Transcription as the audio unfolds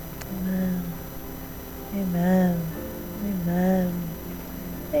Amen. Amen.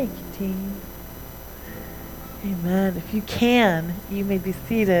 Thank you, team. Amen. If you can, you may be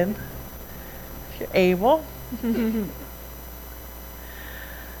seated if you're able.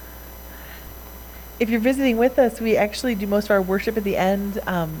 If you're visiting with us, we actually do most of our worship at the end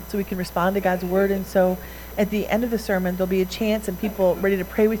so we can respond to God's word. And so at the end of the sermon, there'll be a chance and people ready to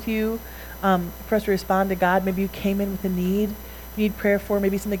pray with you for us to respond to God. Maybe you came in with a need prayer for,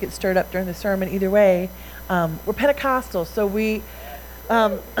 maybe something gets stirred up during the sermon. Either way, we're Pentecostal, so we're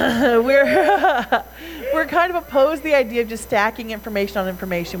we're kind of opposed to the idea of just stacking information on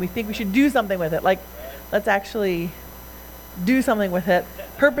information. We think we should do something with it. Like, let's actually do something with it.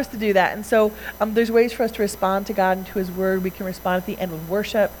 Purpose to do that. And so there's ways for us to respond to God and to his word. We can respond at the end with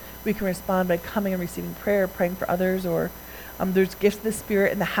worship. We can respond by coming and receiving prayer, praying for others, or there's gifts of the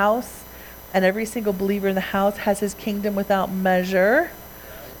Spirit in the house. And every single believer in the house has his kingdom without measure,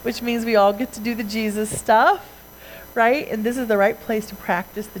 which means we all get to do the Jesus stuff, right? And this is the right place to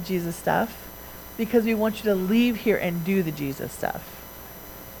practice the Jesus stuff because we want you to leave here and do the Jesus stuff.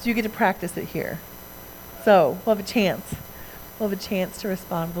 So you get to practice it here. So we'll have a chance. We'll have a chance to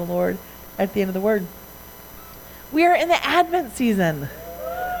respond to the Lord at the end of the word. We are in the Advent season.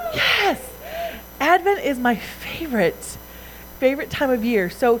 Yes. Advent is my favorite time of year.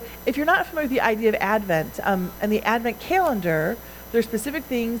 So if you're not familiar with the idea of Advent and the Advent calendar, there's specific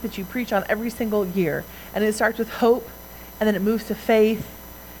things that you preach on every single year. And it starts with hope, and then it moves to faith,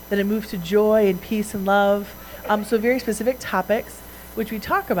 then it moves to joy and peace and love. So very specific topics, which we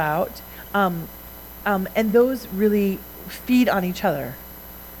talk about, and those really feed on each other,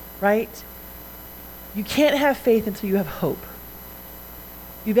 right? You can't have faith until you have hope.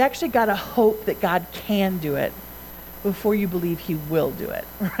 You've actually got to hope that God can do it before you believe he will do it,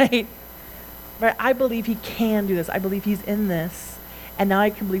 right? Right? I believe he can do this. I believe he's in this. And now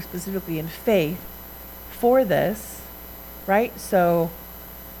I can believe specifically in faith for this, right? So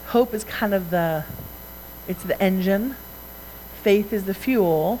hope is kind of it's the engine. Faith is the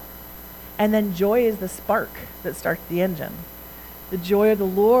fuel. And then joy is the spark that starts the engine. The joy of the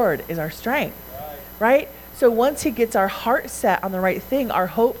Lord is our strength, right? So once he gets our heart set on the right thing, our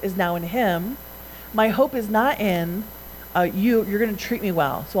hope is now in him. My hope is not in you're going to treat me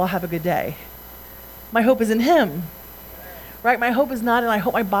well, so I'll have a good day. My hope is in him, right? My hope is not in I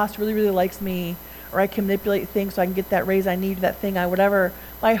hope my boss really, really likes me, or I can manipulate things so I can get that raise I need, that thing whatever.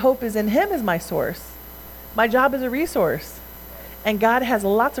 My hope is in him as my source. My job is a resource. And God has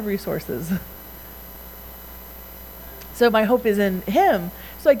lots of resources. So my hope is in him.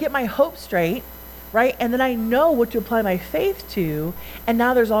 So I get my hope straight, right? And then I know what to apply my faith to. And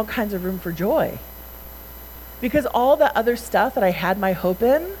now there's all kinds of room for joy. Because all the other stuff that I had my hope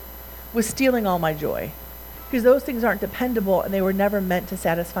in was stealing all my joy. Because those things aren't dependable and they were never meant to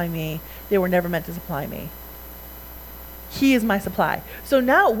satisfy me. They were never meant to supply me. He is my supply. So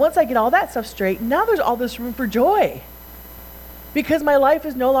now, once I get all that stuff straight, now there's all this room for joy. Because my life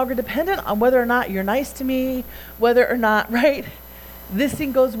is no longer dependent on whether or not you're nice to me, whether or not, right, this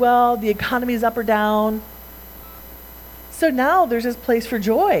thing goes well, the economy is up or down. So now there's this place for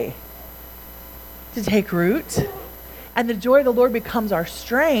joy to take root. And the joy of the Lord becomes our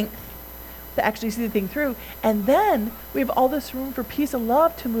strength to actually see the thing through. And then we have all this room for peace and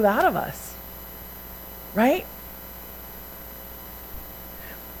love to move out of us, right?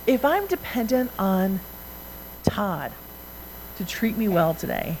 If I'm dependent on Todd to treat me well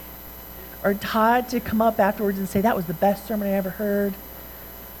today, or Todd to come up afterwards and say, that was the best sermon I ever heard.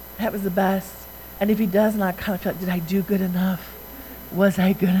 That was the best. And if he does, and I kind of feel like, did I do good enough? Was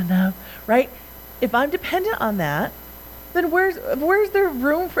I good enough? Right? If I'm dependent on that, then where's there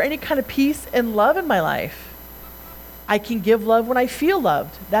room for any kind of peace and love in my life? I can give love when I feel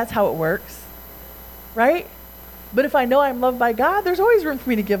loved. That's how it works. Right? But if I know I'm loved by God, there's always room for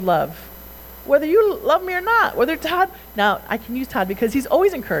me to give love. Whether you love me or not, whether Todd, now I can use Todd because he's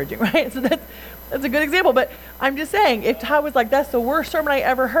always encouraging, right? So that's a good example. But I'm just saying, if Todd was like, that's the worst sermon I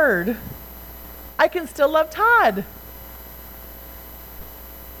ever heard, I can still love Todd.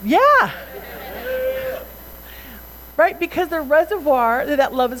 Yeah. Right? Because the reservoir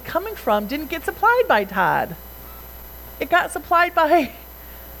that love is coming from didn't get supplied by Todd. It got supplied by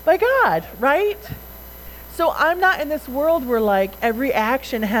God, right? So I'm not in this world where like every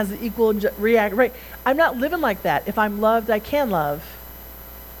action has an equal react, right? I'm not living like that. If I'm loved, I can love.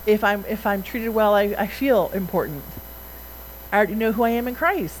 If I'm treated well, I feel important. I already know who I am in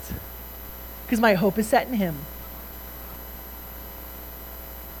Christ because my hope is set in him.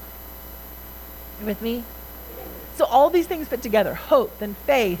 You with me? So all these things fit together. Hope, then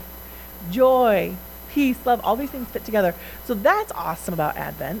faith, joy, peace, love, all these things fit together. So that's awesome about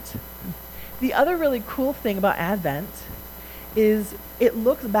Advent. The other really cool thing about Advent is it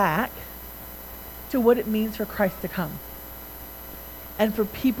looks back to what it means for Christ to come and for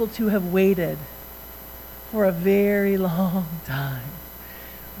people to have waited for a very long time,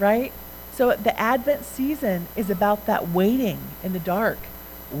 right? So the Advent season is about that waiting in the dark,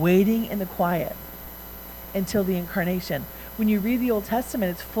 waiting in the quiet until the incarnation. When you read the Old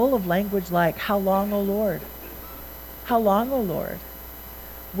Testament, it's full of language like, how long, O Lord? How long, O Lord?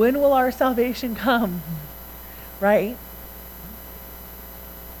 When will our salvation come? Right?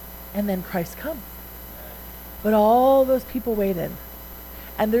 And then Christ comes. But all those people waited.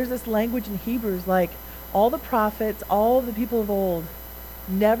 And there's this language in Hebrews like all the prophets, all the people of old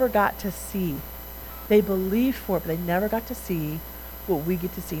never got to see. They believed for it, but they never got to see what we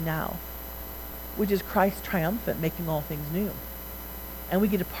get to see now, which is Christ triumphant, making all things new. And we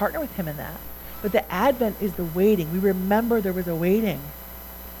get to partner with him in that. But the Advent is the waiting. We remember there was a waiting,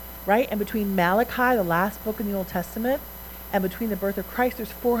 right? And between Malachi, the last book in the Old Testament, and between the birth of Christ,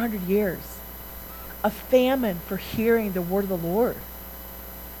 there's 400 years. A famine for hearing the word of the Lord.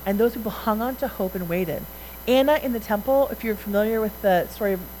 And those people hung on to hope and waited. Anna in the temple, if you're familiar with the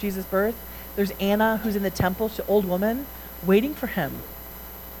story of Jesus' birth, there's Anna who's in the temple, she's an old woman, waiting for him.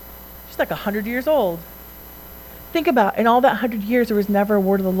 She's like 100 years old. Think about, in all that 100 years, there was never a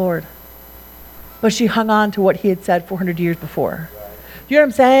word of the Lord. But she hung on to what he had said 400 years before. You know what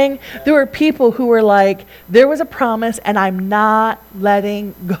I'm saying? There were people who were like, there was a promise and I'm not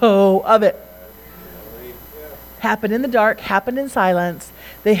letting go of it. Happened in the dark, happened in silence.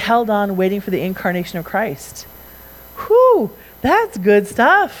 They held on waiting for the incarnation of Christ. Whew, that's good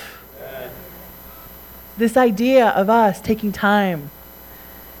stuff. This idea of us taking time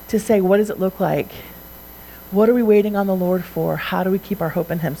to say, what does it look like? What are we waiting on the Lord for? How do we keep our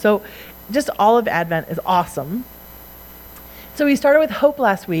hope in him? So just all of Advent is awesome. So we started with hope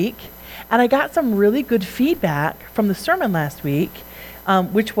last week, and I got some really good feedback from the sermon last week,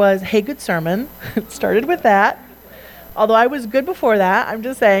 which was, hey, good sermon. Started with that. Although I was good before that, I'm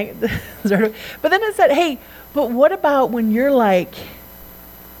just saying. But then it said, hey, but what about when you're like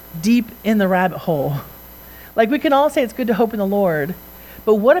deep in the rabbit hole? Like we can all say it's good to hope in the Lord,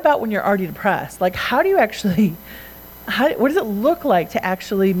 but what about when you're already depressed? Like how do you actually, what does it look like to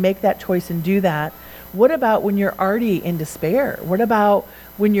actually make that choice and do that? What about when you're already in despair? What about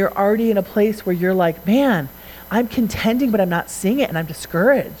when you're already in a place where you're like, man, I'm contending, but I'm not seeing it and I'm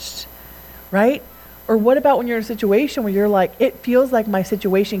discouraged, right? Or what about when you're in a situation where you're like, it feels like my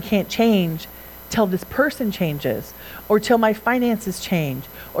situation can't change till this person changes, or till my finances change,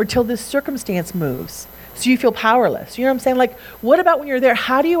 or till this circumstance moves. So you feel powerless. You know what I'm saying? Like, what about when you're there?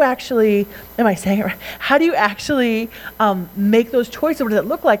 How do you actually, am I saying it right? How do you actually make those choices? What does it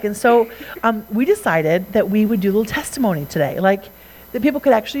look like? And so we decided that we would do a little testimony today, like that people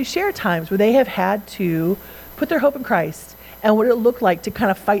could actually share times where they have had to put their hope in Christ and what it looked like to kind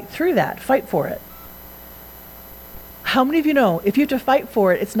of fight through that, fight for it. How many of you know if you have to fight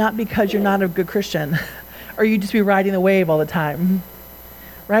for it, it's not because you're not a good Christian or you just be riding the wave all the time,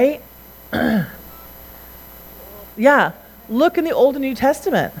 right? Yeah, look in the Old and New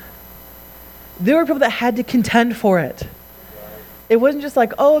Testament. There were people that had to contend for it. It wasn't just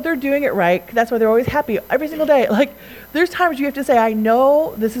like, oh, they're doing it right. That's why they're always happy every single day. Like, there's times you have to say, I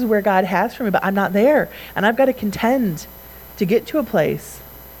know this is where God has for me, but I'm not there. And I've got to contend to get to a place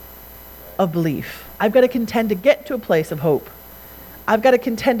of belief. I've got to contend to get to a place of hope. I've got to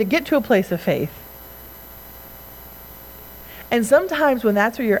contend to get to a place of faith. And sometimes when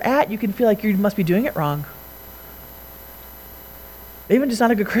that's where you're at, you can feel like you must be doing it wrong. Maybe I'm just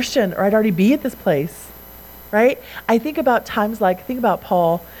not a good Christian, or I'd already be at this place, right? I think about times like, think about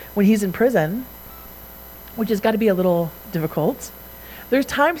Paul when he's in prison, which has got to be a little difficult. There's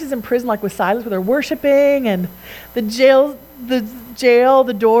times he's in prison like with Silas where they're worshiping and the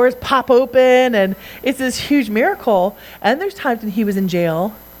doors pop open and it's this huge miracle. And there's times when he was in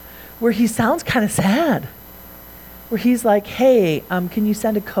jail where he sounds kind of sad, where he's like, hey, can you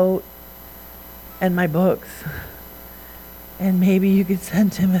send a coat and my books? And maybe you could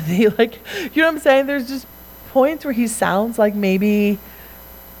send Timothy. Like, you know what I'm saying? There's just points where he sounds like maybe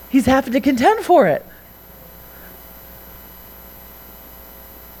he's having to contend for it.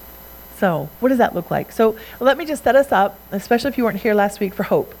 So what does that look like? So let me just set us up, especially if you weren't here last week, for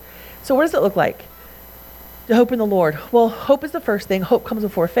hope. So what does it look like to hope in the Lord? Well, hope is the first thing. Hope comes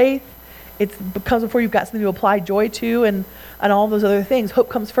before faith. It comes before you've got something to apply joy to and all those other things. Hope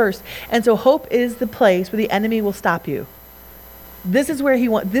comes first. And so hope is the place where the enemy will stop you. This is where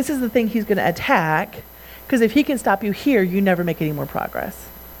this is the thing he's going to attack, because if he can stop you here, you never make any more progress.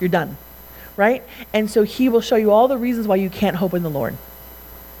 You're done, right? And so he will show you all the reasons why you can't hope in the Lord.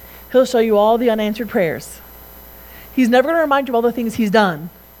 He'll show you all the unanswered prayers. He's never going to remind you of all the things he's done,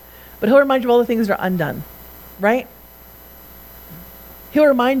 but he'll remind you of all the things that are undone, right? He'll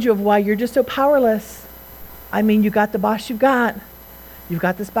remind you of why you're just so powerless. I mean, you got the boss you've got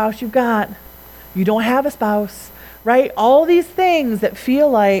the spouse you've got, you don't have a spouse, right? All these things that feel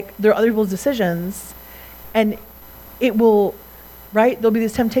like they're other people's decisions, and it will, right? There'll be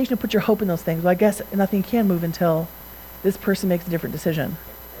this temptation to put your hope in those things. Well, I guess nothing can move until this person makes a different decision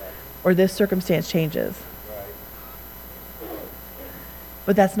or this circumstance changes.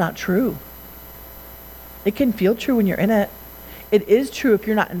 But that's not true. It can feel true when you're in it. It is true if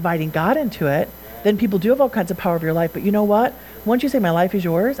you're not inviting God into it. Then people do have all kinds of power over your life. But you know what? Once you say my life is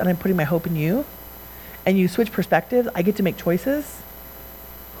yours and I'm putting my hope in you, and you switch perspectives, I get to make choices.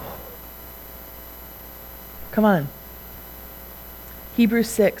 Come on. Hebrews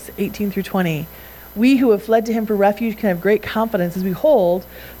 6:18-20. We who have fled to him for refuge can have great confidence as we hold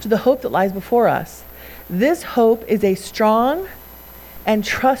to the hope that lies before us. This hope is a strong and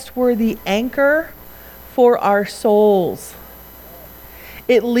trustworthy anchor for our souls.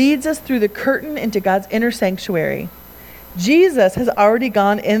 It leads us through the curtain into God's inner sanctuary. Jesus has already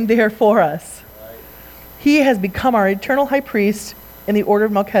gone in there for us. He has become our eternal high priest in the order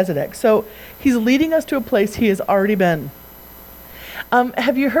of Melchizedek. So he's leading us to a place he has already been.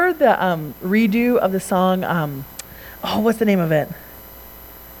 Have you heard the redo of the song, what's the name of it?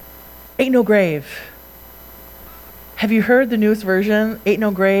 Ain't No Grave. Have you heard the newest version? Ain't no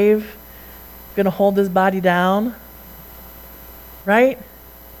grave gonna hold this body down. Right?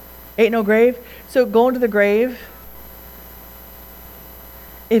 Ain't no grave. So going to the grave,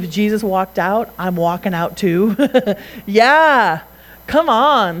 if Jesus walked out, I'm walking out too. Yeah, come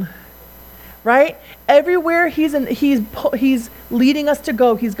on. Right? Everywhere he's leading us to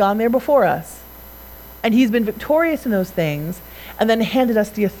go, he's gone there before us. And he's been victorious in those things and then handed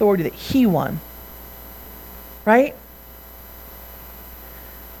us the authority that he won. Right?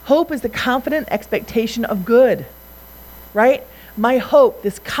 Hope is the confident expectation of good. Right? My hope,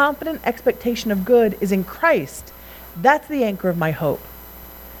 this confident expectation of good, is in Christ. That's the anchor of my hope.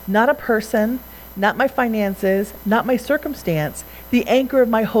 Not a person, not my finances, not my circumstance. The anchor of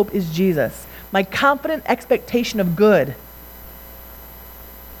my hope is Jesus. My confident expectation of good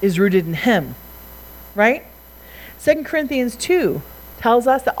is rooted in him. Right? 2 Corinthians 2 tells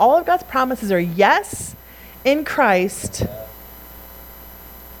us that all of God's promises are yes in Christ,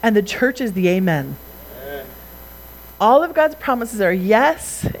 and the church is the amen. All of God's promises are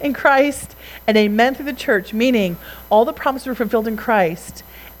yes in Christ and amen through the church, meaning all the promises were fulfilled in Christ,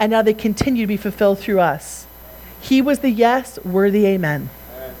 and now they continue to be fulfilled through us. He was the yes, we're the amen.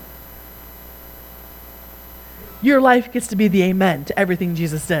 Your life gets to be the amen to everything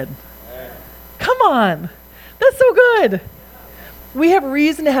Jesus did. Come on. That's so good. We have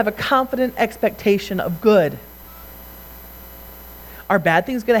reason to have a confident expectation of good. Are bad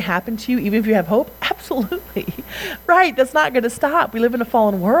things going to happen to you even if you have hope? Absolutely. Right. That's not going to stop. We live in a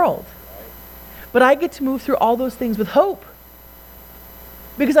fallen world. But I get to move through all those things with hope.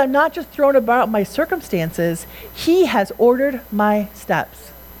 Because I'm not just thrown about my circumstances. He has ordered my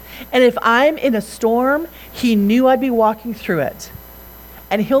steps. And if I'm in a storm, he knew I'd be walking through it.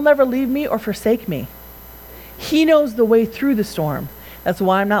 And he'll never leave me or forsake me. He knows the way through the storm. That's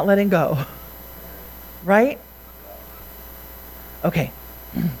why I'm not letting go. Right? Okay.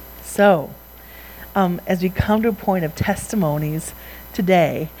 So, as we come to a point of testimonies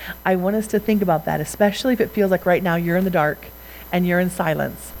today, I want us to think about that, especially if it feels like right now you're in the dark and you're in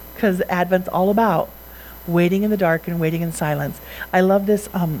silence, because Advent's all about waiting in the dark and waiting in silence. I love this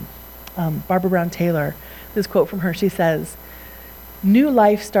Barbara Brown Taylor, this quote from her. She says, "New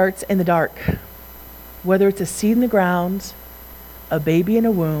life starts in the dark, whether it's a seed in the ground, a baby in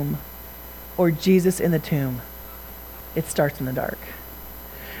a womb, or Jesus in the tomb. It starts in the dark."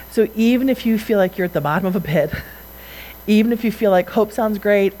 So even if you feel like you're at the bottom of a pit, even if you feel like hope sounds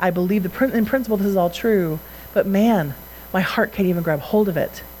great, I believe in principle this is all true, but man, my heart can't even grab hold of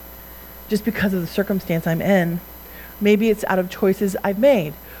it just because of the circumstance I'm in. Maybe it's out of choices I've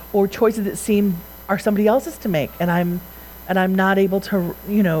made or choices that seem are somebody else's to make, and I'm not able to,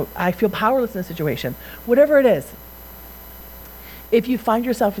 I feel powerless in a situation. Whatever it is, if you find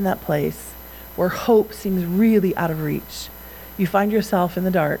yourself in that place where hope seems really out of reach, you find yourself in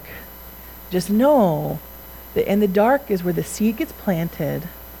the dark, just know that in the dark is where the seed gets planted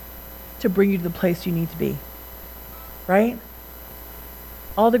to bring you to the place you need to be. Right?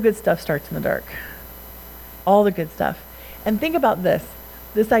 All the good stuff starts in the dark. All the good stuff. And think about this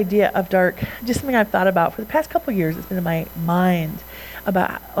idea of dark, just something I've thought about for the past couple of years. It's been in my mind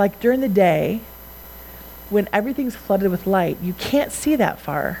about, like, during the day when everything's flooded with light, you can't see that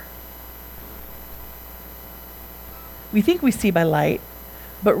far. We think we see by light,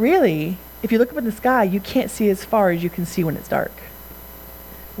 but really, if you look up in the sky, you can't see as far as you can see when it's dark.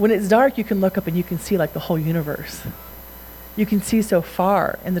 When it's dark, you can look up and you can see like the whole universe. You can see so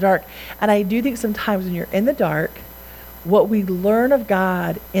far in the dark. And I do think sometimes when you're in the dark, what we learn of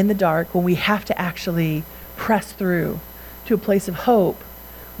God in the dark, when we have to actually press through to a place of hope,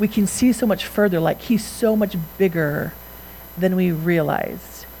 we can see so much further, like he's so much bigger than we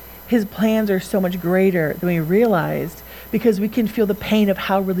realized. His plans are so much greater than we realized, because we can feel the pain of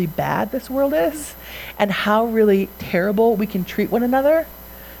how really bad this world is and how really terrible we can treat one another.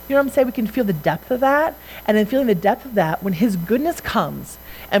 You know what I'm saying? We can feel the depth of that. And in feeling the depth of that, when his goodness comes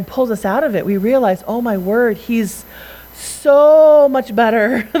and pulls us out of it, we realize, oh my word, he's so much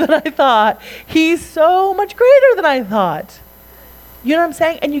better than I thought. He's so much greater than I thought. You know what I'm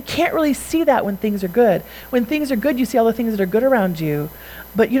saying? And you can't really see that when things are good. When things are good, you see all the things that are good around you.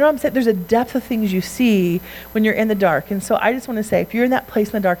 But you know what I'm saying? There's a depth of things you see when you're in the dark. And so I just want to say, if you're in that place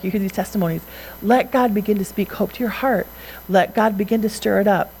in the dark, you hear these testimonies, let God begin to speak hope to your heart. Let God begin to stir it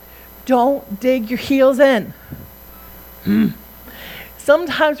up. Don't dig your heels in.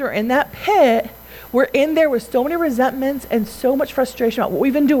 Sometimes we're in that pit. We're in there with so many resentments and so much frustration about what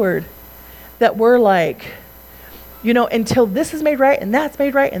we've endured that we're like, you know, until this is made right and that's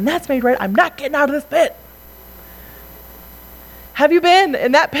made right and that's made right, I'm not getting out of this pit. Have you been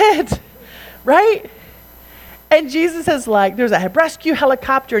in that pit? Right? And Jesus is like, there's a rescue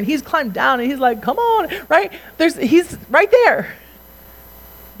helicopter and he's climbed down and he's like, come on, right? He's right there.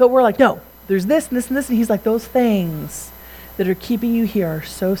 But we're like, no, there's this and this and this. And he's like, those things that are keeping you here are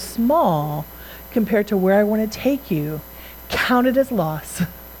so small compared to where I want to take you. Count it as loss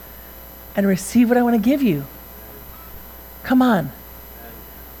and receive what I want to give you. Come on.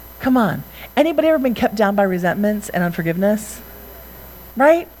 Come on. Anybody ever been kept down by resentments and unforgiveness?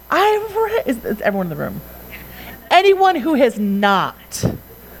 Right? It's everyone in the room. Anyone who has not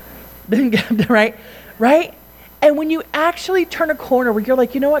been kept, right? Right? And when you actually turn a corner where you're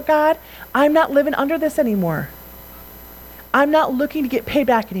like, you know what, God? I'm not living under this anymore. I'm not looking to get paid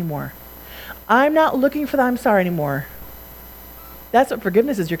back anymore. I'm not looking for the I'm sorry anymore. That's what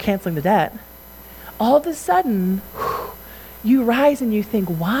forgiveness is. You're canceling the debt. All of a sudden, you rise and you think,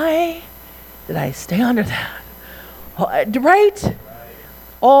 why did I stay under that? Right?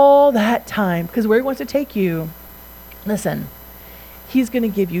 All that time. Because where he wants to take you, listen, he's going to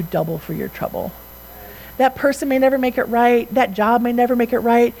give you double for your trouble. That person may never make it right. That job may never make it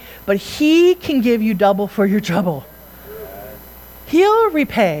right. But he can give you double for your trouble. He'll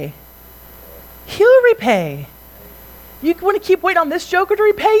repay. He'll repay. You want to keep waiting on this joker to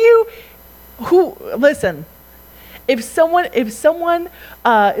repay you? Listen, if someone is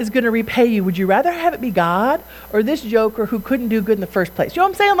going to repay you, would you rather have it be God or this joker who couldn't do good in the first place? You know what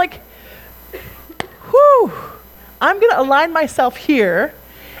I'm saying? Like, I'm going to align myself here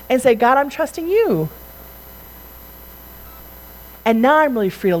and say, God, I'm trusting you. And now I'm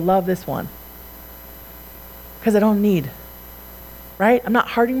really free to love this one because I don't need, right? I'm not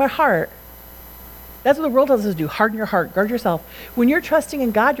hardening my heart. That's what the world tells us to do. Harden your heart. Guard yourself. When you're trusting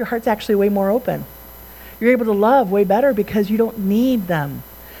in God, your heart's actually way more open. You're able to love way better because you don't need them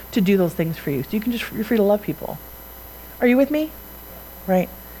to do those things for you. So you're free to love people. Are you with me? Right.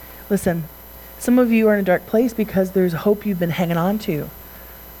 Listen, some of you are in a dark place because there's hope you've been hanging on to.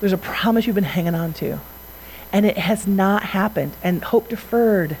 There's a promise you've been hanging on to. And it has not happened. And hope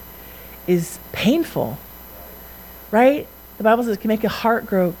deferred is painful. Right? The Bible says it can make your heart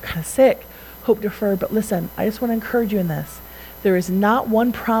grow kind of sick. Hope deferred. But listen, I just want to encourage you in this. There is not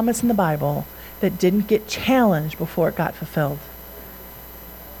one promise in the Bible that didn't get challenged before it got fulfilled.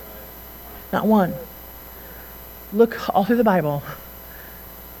 Not one. Look all through the Bible.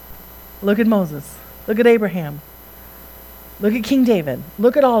 Look at Moses. Look at Abraham. Look at King David.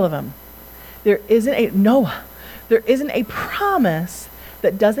 Look at all of them. There isn't a promise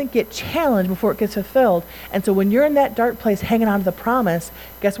that doesn't get challenged before it gets fulfilled. And so when you're in that dark place hanging on to the promise,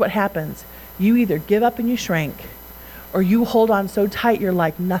 guess what happens? You either give up and you shrink, or you hold on so tight you're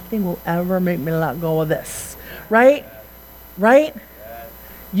like, nothing will ever make me let go of this. Right? Right?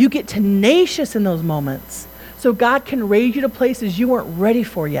 You get tenacious in those moments. So God can raise you to places you weren't ready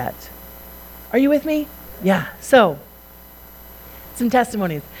for yet. Are you with me? Yeah. So, some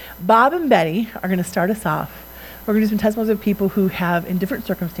testimonies. Bob and Betty are going to start us off. We're going to do some testimonies of people who have, in different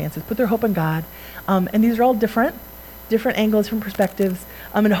circumstances, put their hope in God. And these are all different angles, different perspectives.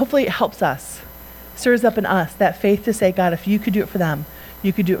 And hopefully it helps us, stirs up in us that faith to say, God, if you could do it for them,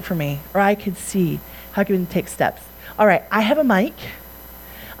 you could do it for me. Or I could see how I can take steps. All right, I have a mic.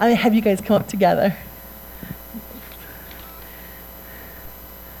 I'm going to have you guys come up together.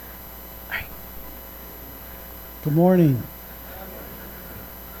 All right. Good morning.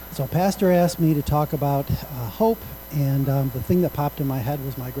 So Pastor asked me to talk about hope, and the thing that popped in my head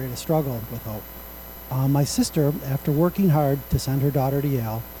was my greatest struggle with hope. My sister, after working hard to send her daughter to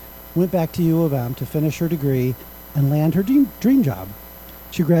Yale, went back to U of M to finish her degree and land her dream job.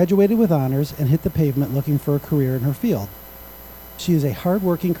 She graduated with honors and hit the pavement looking for a career in her field. She is a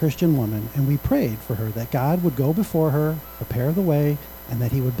hardworking Christian woman, and we prayed for her that God would go before her, prepare the way, and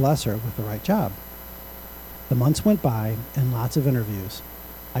that he would bless her with the right job. The months went by, and lots of interviews.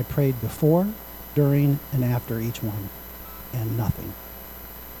 I prayed before, during, and after each one, and nothing.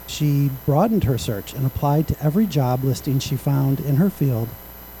 She broadened her search and applied to every job listing she found in her field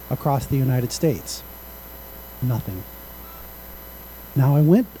across the United States. Nothing. Now I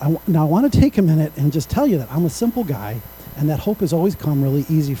want to take a minute and just tell you that I'm a simple guy, and that hope has always come really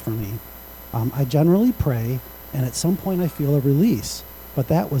easy for me. I generally pray, and at some point I feel a release, but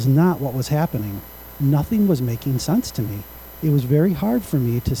that was not what was happening. Nothing was making sense to me. It was very hard for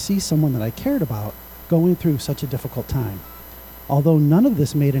me to see someone that I cared about going through such a difficult time. Although none of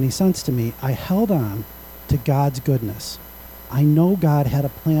this made any sense to me, I held on to God's goodness. I know God had a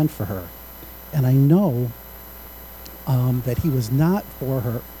plan for her, and I know that he was not for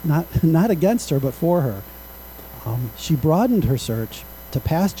her, not against her, but for her. She broadened her search to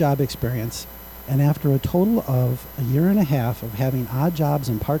past job experience, and after a total of a year and a half of having odd jobs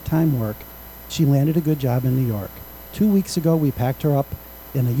and part-time work, she landed a good job in New York. 2 weeks ago, we packed her up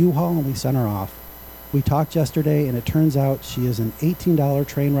in a U-Haul and we sent her off. We talked yesterday, and it turns out she is an $18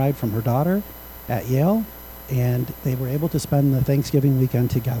 train ride from her daughter at Yale, and they were able to spend the Thanksgiving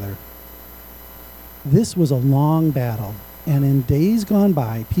weekend together. This was a long battle, and in days gone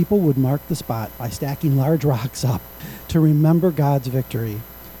by, people would mark the spot by stacking large rocks up to remember God's victory.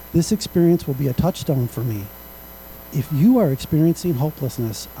 This experience will be a touchstone for me. If you are experiencing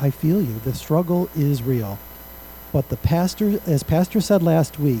hopelessness, I feel you. The struggle is real. But as Pastor said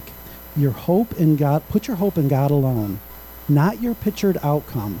last week, your hope in God, put your hope in God alone, not your pictured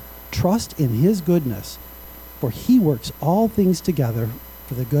outcome. Trust in his goodness, for he works all things together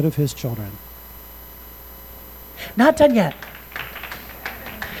for the good of his children. Not done yet.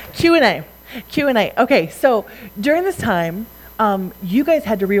 Q&A. Okay, so during this time, you guys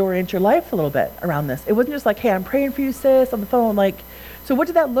had to reorient your life a little bit around this. It wasn't just like, hey, I'm praying for you, sis, on the phone. So what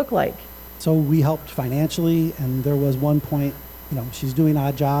did that look like? So we helped financially, and there was one point, she's doing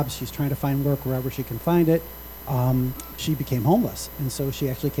odd jobs. She's trying to find work wherever she can find it. She became homeless, and so she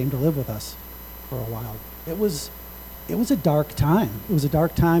actually came to live with us for a while. It was a dark time. It was a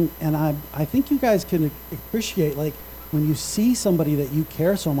dark time, and I think you guys can appreciate, when you see somebody that you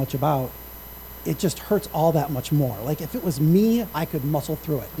care so much about, it just hurts all that much more. If it was me, I could muscle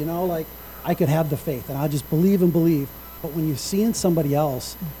through it, I could have the faith, and I just believe and believe. But when you're seeing somebody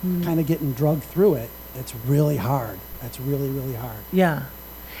else kind of getting drugged through it, it's really hard. It's really, really hard. Yeah.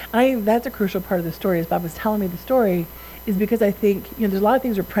 I think that's a crucial part of the story. As Bob was telling me the story, is because I think, there's a lot of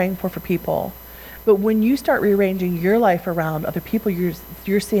things we're praying for people. But when you start rearranging your life around other people,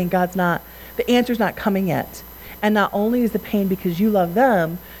 you're seeing the answer's not coming yet. And not only is the pain because you love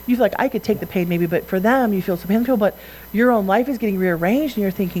them, you feel like I could take the pain maybe, but for them, you feel so painful, but your own life is getting rearranged and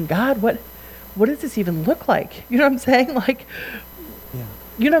you're thinking, God, what does this even look like? You know what I'm saying? Yeah.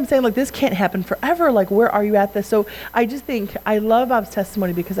 You know what I'm saying? This can't happen forever. Where are you at this? So I just think I love Bob's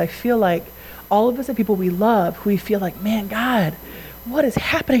testimony because I feel like all of us are people we love who we feel like, man, God, what is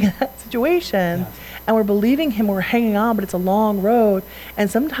happening in that situation? Yes. And we're believing him, we're hanging on, but it's a long road. And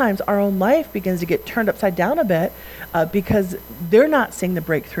sometimes our own life begins to get turned upside down a bit because they're not seeing the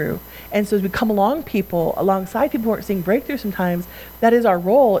breakthrough. And so as we come alongside people who aren't seeing breakthrough sometimes, that is our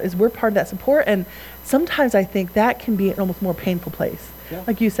role, is we're part of that support. And sometimes I think that can be an almost more painful place. Yeah.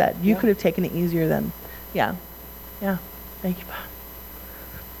 Like you said, you Yeah. could have taken it easier than, yeah. Thank you, Bob.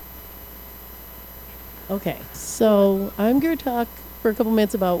 Okay, so I'm going to talk for a couple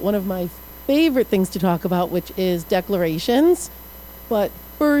minutes about one of my favorite things to talk about, which is declarations. But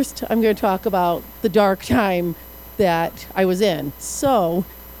first, I'm going to talk about the dark time that I was in. So,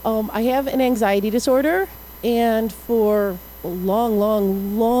 I have an anxiety disorder, and for a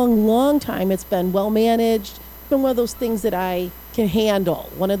long time, it's been well managed. It's been one of those things that I can handle.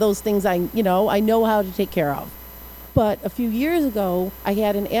 One of those things I know how to take care of. But a few years ago, I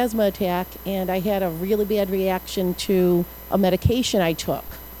had an asthma attack, and I had a really bad reaction to a medication I took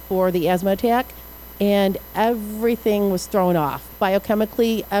for the asthma attack, and everything was thrown off.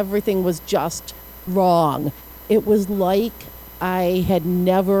 Biochemically, everything was just wrong. It was like I had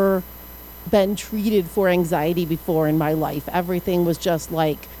never been treated for anxiety before in my life. Everything was just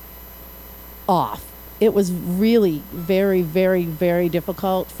off. it was really very, very, very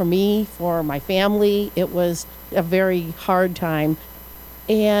difficult for me, for my family. It was a very hard time.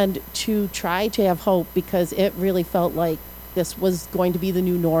 And to try to have hope, because it really felt like this was going to be the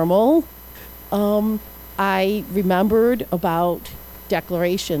new normal. I remembered about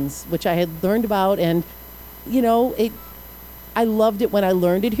declarations, which I had learned about, and I loved it when I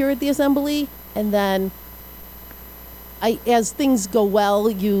learned it here at the assembly. And then as things go well,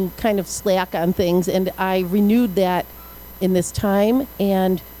 you kind of slack on things, and I renewed that in this time.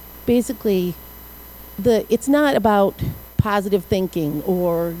 And basically, it's not about positive thinking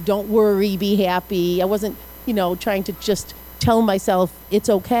or don't worry, be happy. I wasn't, trying to just tell myself it's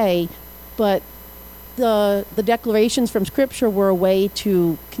okay, but the declarations from Scripture were a way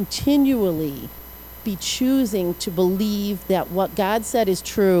to continually be choosing to believe that what God said is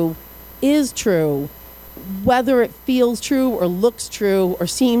true, whether it feels true or looks true or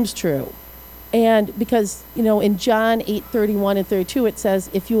seems true. And because, in John 8:31 and 32, it says,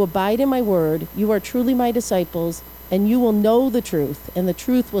 "If you abide in my word, you are truly my disciples, and you will know the truth, and the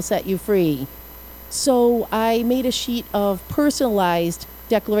truth will set you free." So I made a sheet of personalized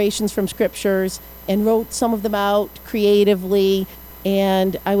declarations from scriptures and wrote some of them out creatively,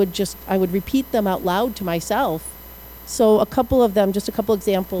 and I would repeat them out loud to myself. So a couple of them, just a couple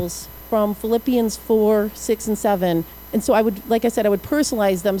examples from Philippians 4:6 and 7. And so I would, like I said, I would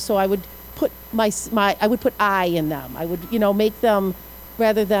personalize them. So I would put I would put I in them. I would, make them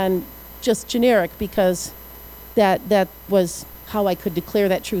rather than just generic, because that was how I could declare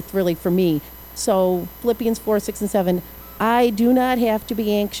that truth really for me. So Philippians 4:6 and 7, "I do not have to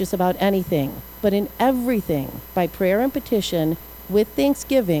be anxious about anything, but in everything, by prayer and petition, with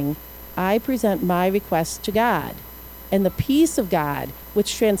thanksgiving, I present my requests to God. And the peace of God,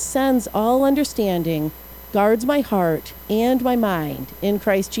 which transcends all understanding, guards my heart and my mind in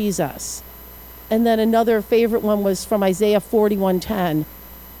Christ Jesus." And then another favorite one was from Isaiah 41:10.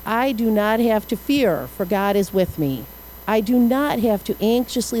 "I do not have to fear, for God is with me. I do not have to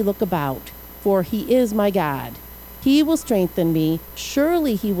anxiously look about, for he is my God. He will strengthen me.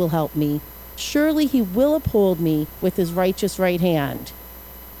 Surely he will help me. Surely he will uphold me with his righteous right hand."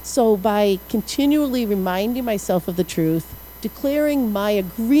 So by continually reminding myself of the truth, declaring my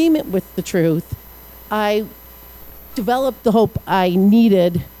agreement with the truth, I developed the hope I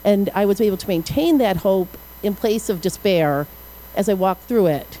needed, and I was able to maintain that hope in place of despair as I walked through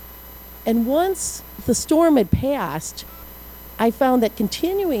it. And once the storm had passed, I found that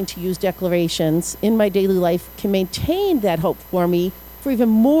continuing to use declarations in my daily life can maintain that hope for me for even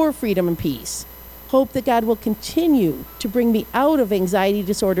more freedom and peace. Hope that God will continue to bring me out of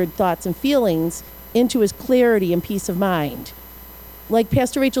anxiety-disordered thoughts and feelings into his clarity and peace of mind. Like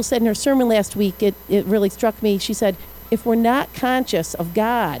Pastor Rachel said in her sermon last week, it really struck me. She said, if we're not conscious of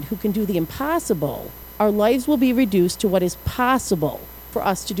God who can do the impossible, our lives will be reduced to what is possible for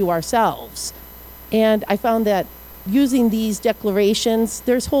us to do ourselves. And I found that using these declarations,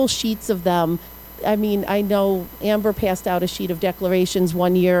 there's whole sheets of them. I mean, I know Amber passed out a sheet of declarations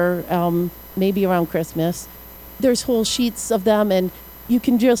one year, maybe around Christmas. There's whole sheets of them, and you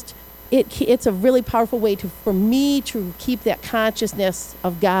can just, it's a really powerful way for me to keep that consciousness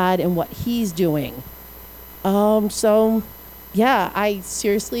of God and what he's doing. So yeah, I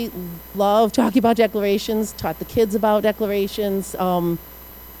seriously love talking about declarations, taught the kids about declarations.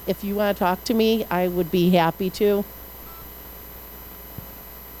 If you want to talk to me, I would be happy to.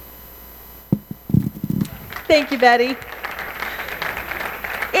 Thank you, Betty.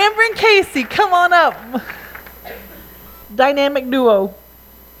 Amber and Casey, come on up. Dynamic duo.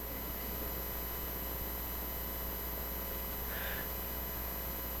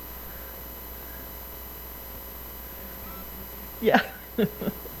 Yeah. Good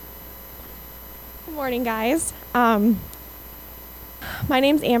morning, guys. My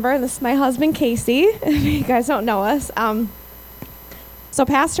name's Amber, and this is my husband, Casey, if you guys don't know us. So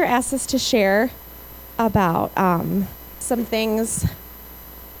Pastor asked us to share about some things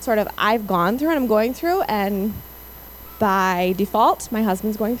sort of I've gone through and I'm going through, and by default, my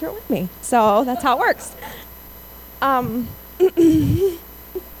husband's going through it with me. So that's how it works.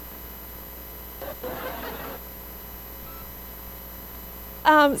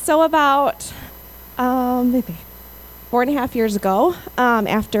 So about maybe 4.5 years ago,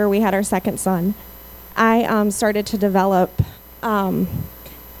 after we had our second son, I started to develop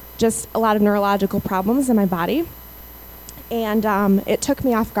just a lot of neurological problems in my body, and it took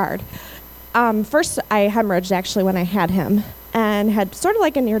me off guard. First, I hemorrhaged actually when I had him, and had sort of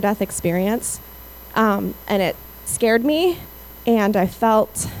like a near-death experience, and it scared me, and I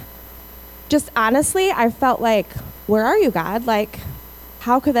felt, just honestly, I felt like, where are you, God? Like,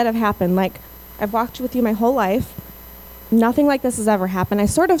 how could that have happened? Like, I've walked with you my whole life. Nothing like this has ever happened. I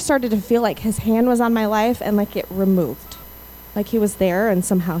sort of started to feel like his hand was on my life and like it removed. Like he was there and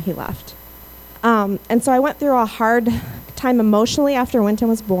somehow he left. And so I went through a hard time emotionally after Winton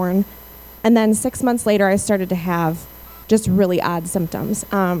was born. And then 6 months later, I started to have just really odd symptoms.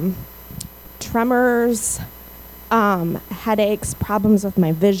 Tremors, headaches, problems with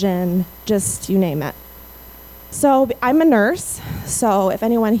my vision, just you name it. So I'm a nurse. So if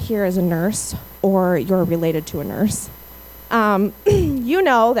anyone here is a nurse or you're related to a nurse, you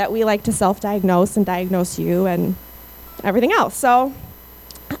know that we like to self-diagnose and diagnose you and everything else. So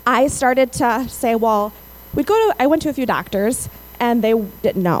I started to say, well, I went to a few doctors and they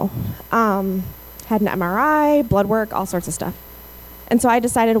didn't know. Had an MRI, blood work, all sorts of stuff. And so I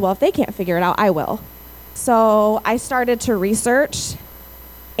decided, well, if they can't figure it out, I will. So I started to research,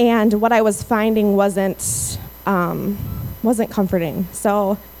 and what I was finding wasn't comforting.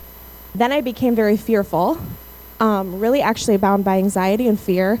 So then I became very fearful, really actually bound by anxiety and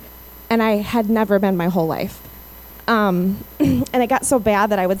fear, and I had never been my whole life. And it got so bad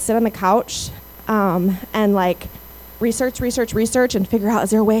that I would sit on the couch and like research and figure out, is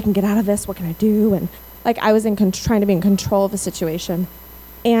there a way I can get out of this? What can I do? And like I was trying to be in control of the situation.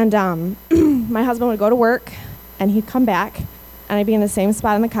 And my husband would go to work and he'd come back and I'd be in the same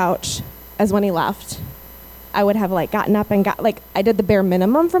spot on the couch as when he left. I would have like gotten up and I did the bare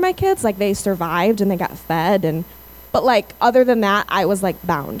minimum for my kids. Like they survived and they got fed but like other than that, I was like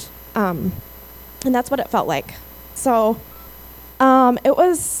bound. And that's what it felt like. So it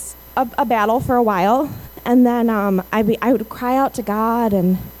was a battle for a while. And then I would cry out to God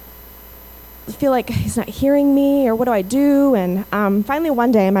and feel like he's not hearing me, or what do I do? And finally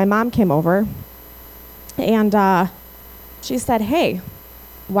one day my mom came over and she said, hey,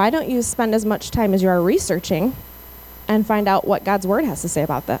 why don't you spend as much time as you are researching and find out what God's word has to say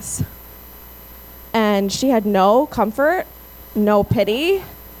about this? And she had no comfort, no pity.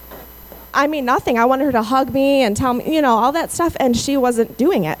 I mean, nothing. I wanted her to hug me and tell me, all that stuff. And she wasn't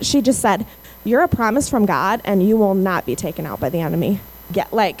doing it. She just said, you're a promise from God and you will not be taken out by the enemy.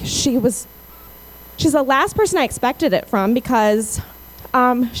 She's the last person I expected it from, because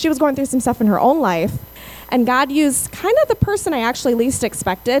she was going through some stuff in her own life. And God used kind of the person I actually least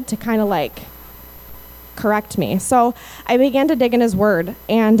expected to kind of like correct me. So I began to dig in his word,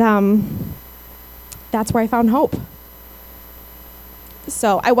 and that's where I found hope.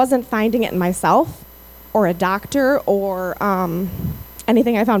 So I wasn't finding it in myself or a doctor or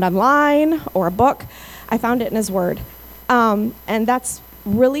anything I found online or a book. I found it in his word. And that's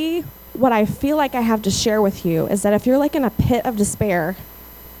really what I feel like I have to share with you, is that if you're like in a pit of despair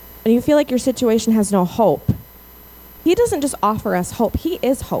and you feel like your situation has no hope, he doesn't just offer us hope. He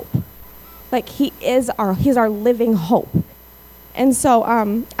is hope. Like he's our living hope. And so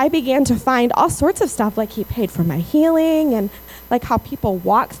I began to find all sorts of stuff, like he paid for my healing and like how people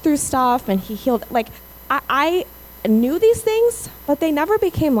walked through stuff and he healed. Like I knew these things, but they never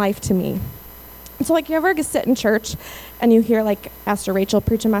became life to me. So like you ever sit in church and you hear like Pastor Rachel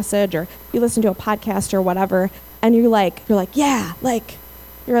preach a message, or you listen to a podcast or whatever, and you're like, yeah, like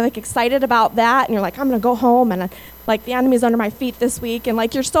you're like excited about that, and you're like, I'm gonna go home and like the enemy's under my feet this week, and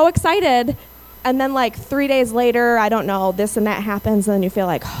like you're so excited, and then like 3 days later, I don't know, this and that happens, and then you feel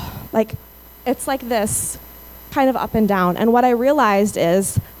like it's like this kind of up and down. And what I realized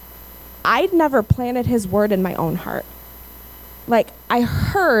is I'd never planted his word in my own heart. Like I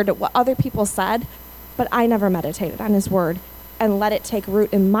heard what other people said, but I never meditated on his word and let it take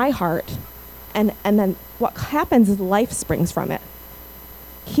root in my heart. And then what happens is life springs from it.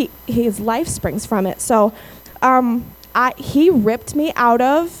 His life springs from it. So he ripped me out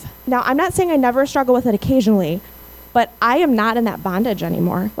of, now I'm not saying I never struggle with it occasionally, but I am not in that bondage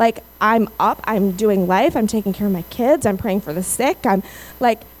anymore. Like I'm up, I'm doing life, I'm taking care of my kids, I'm praying for the sick. I'm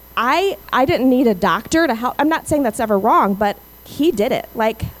like, I didn't need a doctor to help. I'm not saying that's ever wrong, but he did it.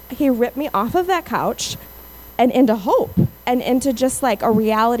 Like he ripped me off of that couch and into hope and into just like a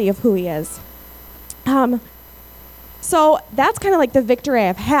reality of who he is. So that's kind of like the victory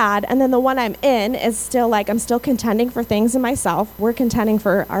I've had. And then the one I'm in is still like, I'm still contending for things in myself. We're contending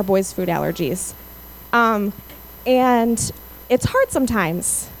for our boys' food allergies. And it's hard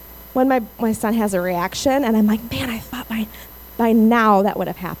sometimes when my son has a reaction and I'm like, man, I thought by now that would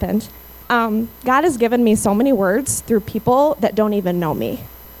have happened. God has given me so many words through people that don't even know me.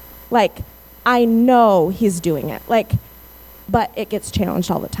 Like, I know he's doing it. Like, but it gets challenged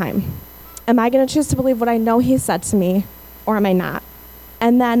all the time. Am I going to choose to believe what I know he said to me, or am I not?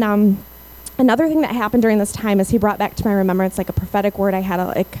 And then another thing that happened during this time is he brought back to my remembrance like a prophetic word I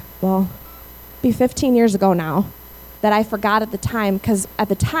had be 15 years ago now. that I forgot at the time, because at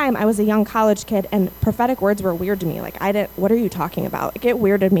the time I was a young college kid and prophetic words were weird to me. Like, what are you talking about? Like, it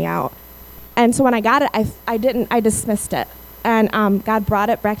weirded me out. And so when I got it, I dismissed it. And God brought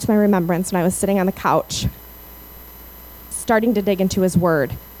it back to my remembrance when I was sitting on the couch, starting to dig into his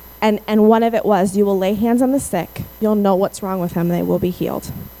word. And one of it was, you will lay hands on the sick, you'll know what's wrong with them, they will be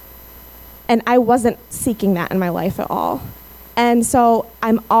healed. And I wasn't seeking that in my life at all. And so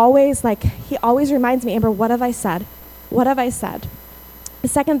I'm always like, he always reminds me, Amber, what have I said? What have I said? The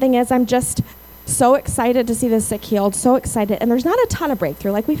second thing is, I'm just so excited to see the sick healed, so excited. And there's not a ton of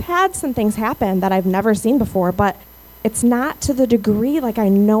breakthrough. Like, we've had some things happen that I've never seen before, but it's not to the degree, like, I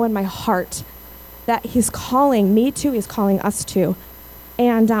know in my heart that he's calling me to, he's calling us to.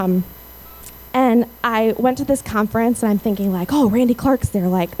 And I went to this conference, and I'm thinking, like, oh, Randy Clark's there.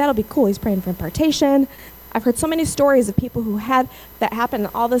 Like, that'll be cool. He's praying for impartation. I've heard so many stories of people who had that happen,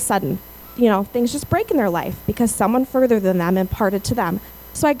 and all of a sudden, you know, things just break in their life because someone further than them imparted to them.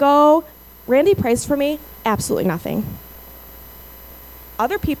 So I go, Randy prays for me, absolutely nothing.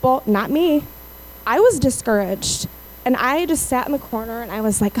 Other people, not me, I was discouraged. And I just sat in the corner, and I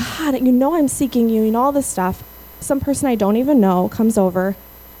was like, God, you know I'm seeking you, you know all this stuff. Some person I don't even know comes over,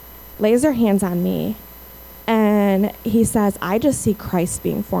 lays their hands on me, and he says, I just see Christ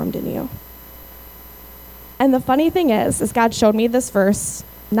being formed in you. And the funny thing is God showed me this verse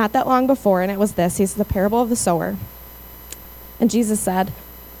not that long before, and it was this. He's the parable of the sower. And Jesus said,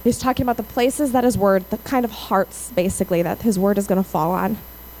 he's talking about the places that his word, the kind of hearts, basically, that his word is going to fall on.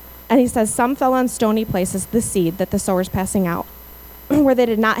 And he says, some fell on stony places, the seed that the sower's passing out, where they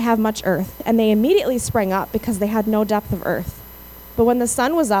did not have much earth. And they immediately sprang up because they had no depth of earth. But when the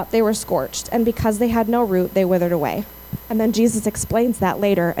sun was up, they were scorched. And because they had no root, they withered away. And then Jesus explains that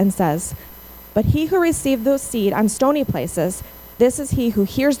later and says, but he who received those seed on stony places, this is he who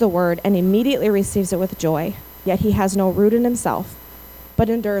hears the word and immediately receives it with joy. Yet he has no root in himself, but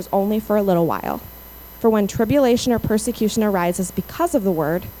endures only for a little while. For when tribulation or persecution arises because of the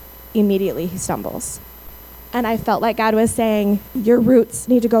word, immediately he stumbles. And I felt like God was saying, your roots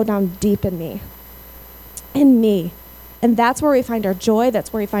need to go down deep in me. In me. And that's where we find our joy.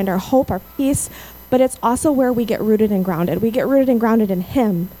 That's where we find our hope, our peace. But it's also where we get rooted and grounded. We get rooted and grounded in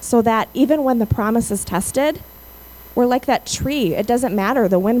him, so that even when the promise is tested, we're like that tree. It doesn't matter.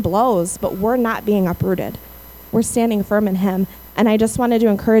 The wind blows, but we're not being uprooted. We're standing firm in him. And I just wanted to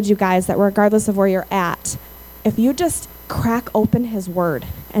encourage you guys that regardless of where you're at, if you just crack open his word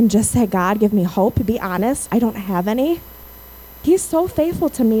and just say, God, give me hope, be honest, I don't have any. He's so faithful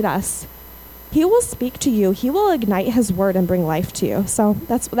to meet us. He will speak to you. He will ignite his word and bring life to you. So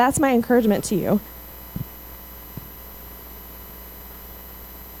that's my encouragement to you.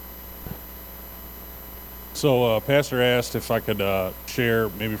 So Pastor asked if I could share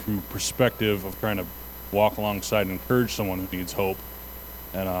maybe from a perspective of trying to walk alongside and encourage someone who needs hope.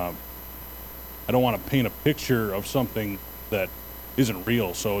 And I don't want to paint a picture of something that isn't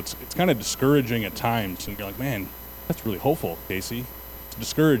real. So it's kind of discouraging at times. And you're like, man, that's really hopeful, Casey. It's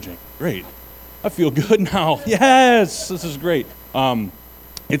discouraging. Great. I feel good now. Yes, this is great.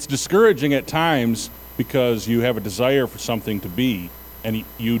 It's discouraging at times because you have a desire for something to be, and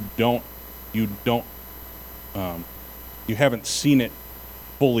you haven't seen it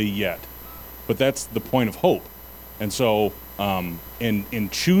fully yet. But that's the point of hope. And so in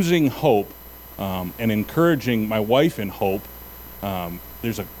choosing hope and encouraging my wife in hope,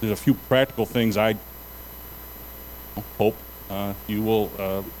 there's a few practical things I hope you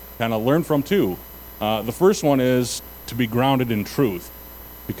will kind of learn from too. The first one is to be grounded in truth,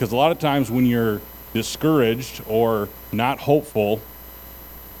 because a lot of times when you're discouraged or not hopeful,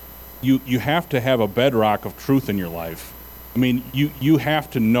 you have to have a bedrock of truth in your life. I mean, you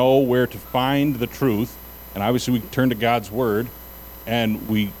have to know where to find the truth, and obviously we turn to God's word and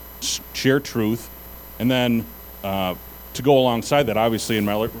we share truth, and then to go alongside that, obviously in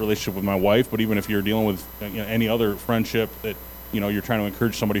my relationship with my wife, but even if you're dealing with any other friendship that you're trying to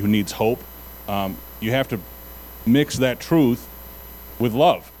encourage somebody who needs hope, you have to mix that truth with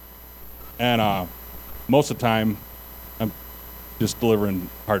love. And most of the time, I'm just delivering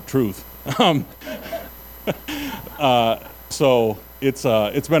hard truth. So it's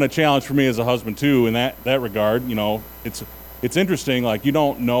been a challenge for me as a husband too in that regard. It's interesting. Like, you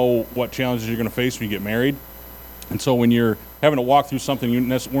don't know what challenges you're going to face when you get married, and so when you're having to walk through something you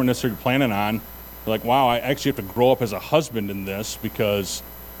weren't necessarily planning on, you're like, wow, I actually have to grow up as a husband in this because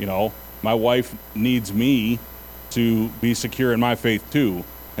my wife needs me to be secure in my faith too.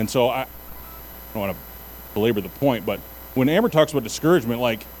 And so I don't want to belabor the point, but when Amber talks about discouragement,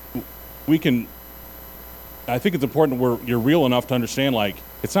 like, I think it's important you're real enough to understand, like,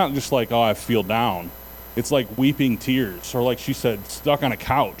 it's not just like, oh, I feel down. it's like weeping tears, or like she said, stuck on a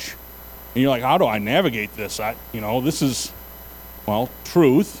couch. And you're like, how do I navigate this? This is, well,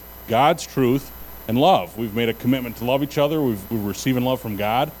 truth, God's truth, and love. We've made a commitment to love each other. We're receiving love from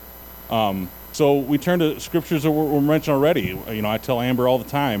God. So we turn to scriptures that were mentioned already. I tell Amber all the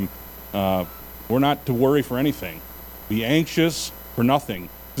time, we're not to worry for anything. Be anxious for nothing.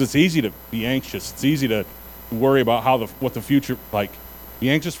 Because it's easy to be anxious. It's easy to worry about what the future like. Be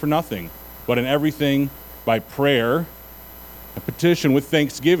anxious for nothing, but in everything by prayer, a petition with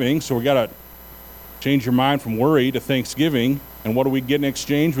thanksgiving. So we got to change your mind from worry to thanksgiving. And what do we get in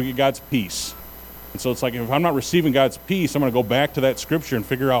exchange? We get God's peace. And so it's like, if I'm not receiving God's peace, I'm going to go back to that scripture and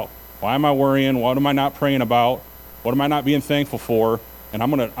figure out, why am I worrying? What am I not praying about? What am I not being thankful for? And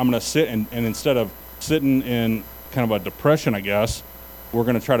I'm gonna sit and instead of sitting in kind of a depression, I guess, we're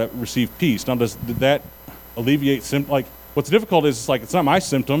gonna try to receive peace. Now, did that alleviate like what's difficult is it's not my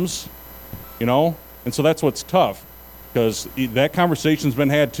symptoms, and so that's what's tough, because that conversation's been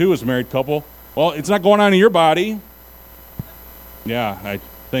had too as a married couple. Well, it's not going on in your body. Yeah,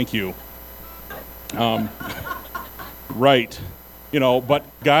 thank you. Right. But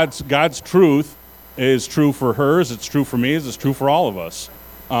God's truth is true for hers, it's true for me, it's true for all of us.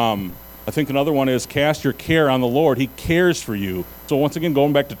 I think another one is cast your care on the Lord. He cares for you. So once again,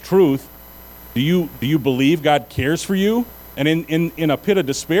 going back to truth, do you believe God cares for you? And in a pit of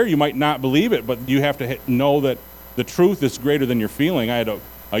despair, you might not believe it, but you have to know that the truth is greater than your feeling. I had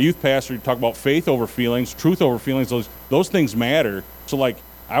a youth pastor talk about faith over feelings, truth over feelings. Those things matter. So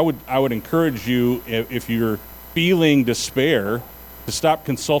I would encourage you, if you're feeling despair, to stop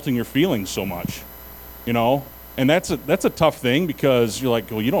consulting your feelings so much. And that's a tough thing, because you're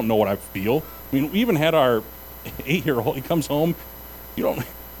like, well, you don't know what I feel. I mean, we even had our 8-year-old, he comes home, you don't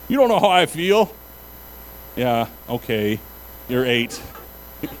know how I feel. Yeah, okay, you're 8.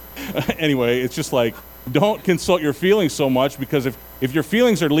 Anyway, it's just like, don't consult your feelings so much, because if your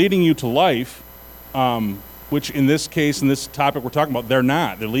feelings are leading you to life, which in this case, in this topic we're talking about, they're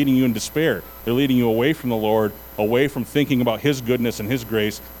not. They're leading you in despair. They're leading you away from the Lord, away from thinking about His goodness and His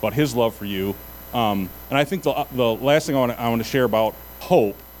grace, about His love for you. And I think the last thing I want to share about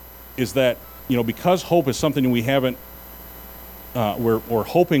hope is that, because hope is something we haven't, we're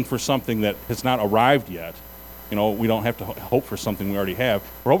hoping for something that has not arrived yet. We don't have to hope for something we already have.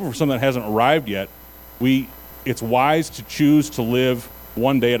 We're hoping for something that hasn't arrived yet. It's wise to choose to live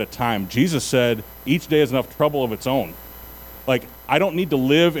one day at a time. Jesus said, each day has enough trouble of its own. I don't need to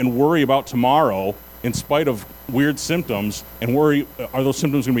live and worry about tomorrow in spite of weird symptoms and worry, are those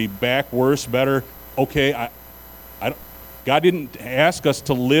symptoms going to be back, worse, better? Okay, God didn't ask us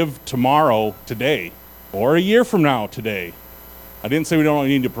to live tomorrow today or a year from now today. I didn't say we don't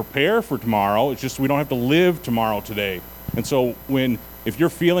need to prepare for tomorrow. It's just we don't have to live tomorrow today. And so if you're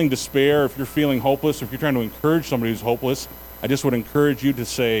feeling despair, if you're feeling hopeless, if you're trying to encourage somebody who's hopeless, I just would encourage you to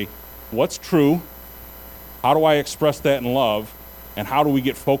say, what's true? How do I express that in love? And how do we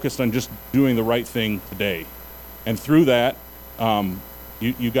get focused on just doing the right thing today? And through that,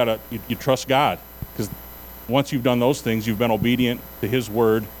 you trust God, because once you've done those things, you've been obedient to His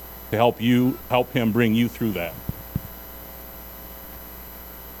word to help Him bring you through that.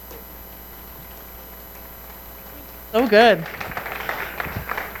 So good.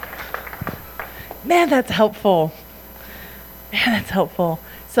 Man, that's helpful.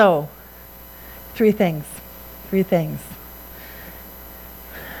 So, three things.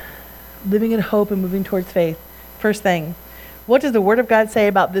 Living in hope and moving towards faith. First thing, what does the Word of God say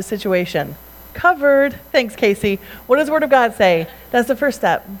about this situation? Covered. Thanks, Casey. What does the Word of God say? That's the first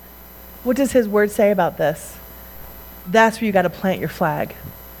step. What does His Word say about this? That's where you got to plant your flag.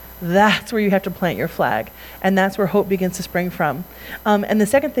 That's where you have to plant your flag. And that's where hope begins to spring from. And the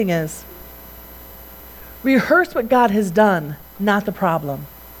second thing is, rehearse what God has done, not the problem.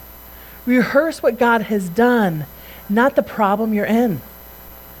 Rehearse what God has done, not the problem you're in.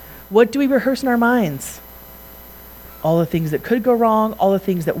 What do we rehearse in our minds? All the things that could go wrong, all the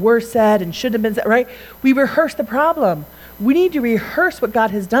things that were said and should have been said, right? We rehearse the problem. We need to rehearse what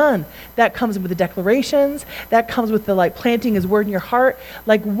God has done. That comes with the declarations. That comes with the planting His word in your heart.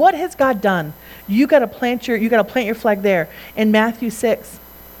 What has God done? You got to plant your flag there. In Matthew 6,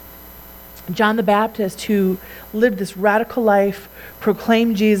 John the Baptist, who lived this radical life,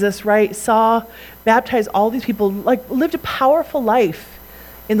 proclaimed Jesus, right? Baptized all these people, lived a powerful life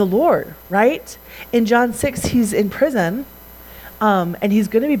in the Lord, right? In John 6, he's in prison, and he's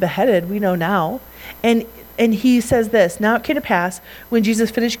going to be beheaded, we know now. And he says this, now it came to pass, when Jesus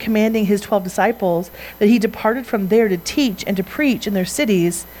finished commanding His 12 disciples, that He departed from there to teach and to preach in their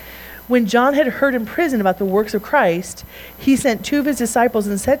cities. When John had heard in prison about the works of Christ, he sent 2 of his disciples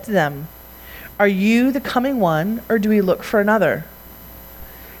and said to them, Are you the coming one, or do we look for another?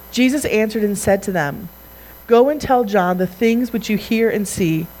 Jesus answered and said to them, Go and tell John the things which you hear and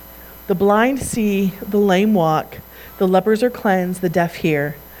see. The blind see, the lame walk, the lepers are cleansed, the deaf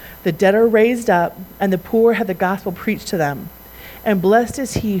hear, the dead are raised up, and the poor have the gospel preached to them. And blessed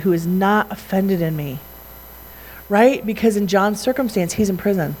is he who is not offended in me. Right? Because in John's circumstance, he's in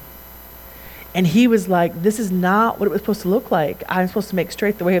prison. And he was like, this is not what it was supposed to look like. I'm supposed to make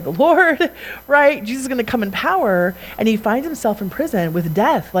straight the way of the Lord, right? Jesus is going to come in power. And he finds himself in prison with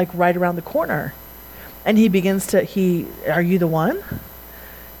death, like right around the corner. And he begins to, are you the one?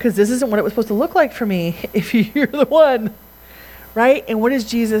 Because this isn't what it was supposed to look like for me if you're the one, right? And what does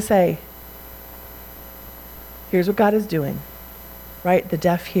Jesus say? Here's what God is doing, right? The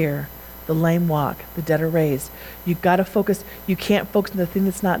deaf hear, the lame walk, the dead are raised. You've got to focus. You can't focus on the thing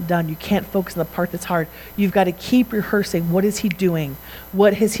that's not done. You can't focus on the part that's hard. You've got to keep rehearsing. What is he doing?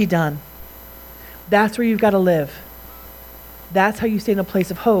 What has he done? That's where you've got to live. That's how you stay in a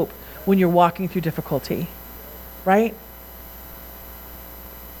place of hope when you're walking through difficulty, right?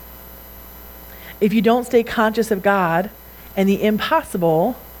 If you don't stay conscious of God and the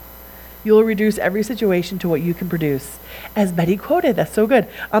impossible, you'll reduce every situation to what you can produce. As Betty quoted, that's so good.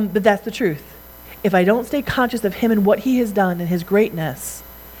 But that's the truth. If I don't stay conscious of him and what he has done and his greatness,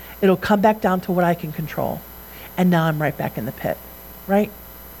 it'll come back down to what I can control. And now I'm right back in the pit, right?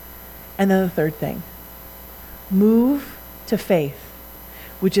 And then the third thing, move to faith,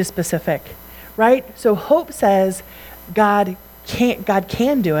 which is specific, right? So hope says God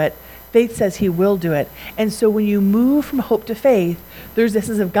can do it. Faith says he will do it. And so when you move from hope to faith, there's this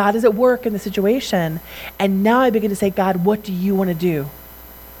sense of God is at work in the situation. And now I begin to say, God, what do you want to do?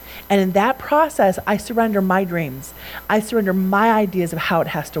 And in that process, I surrender my dreams. I surrender my ideas of how it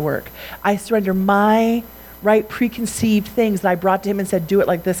has to work. I surrender my preconceived things that I brought to him and said, do it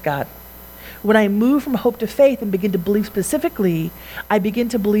like this, God. When I move from hope to faith and begin to believe specifically, I begin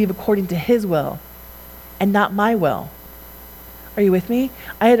to believe according to his will and not my will. Are you with me?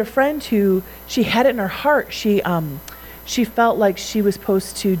 I had a friend who, she had it in her heart. She felt like she was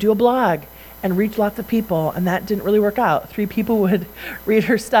supposed to do a blog and reach lots of people, and that didn't really work out. 3 people would read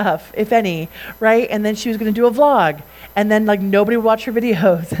her stuff, if any, right? And then she was going to do a vlog, and then like nobody would watch her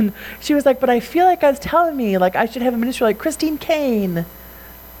videos. And she was like, but I feel like God's telling me like I should have a ministry like Christine Kane,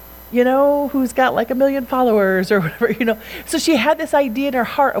 you know, who's got like 1 million followers or whatever, you know. So she had this idea in her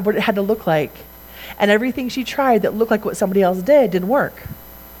heart of what it had to look like. And everything she tried that looked like what somebody else did didn't work.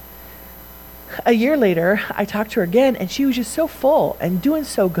 A year later, I talked to her again, and she was just so full and doing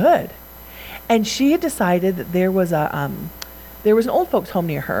so good. And she had decided that there was an old folks home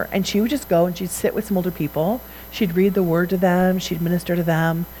near her, and she would just go and she'd sit with some older people. She'd read the word to them. She'd minister to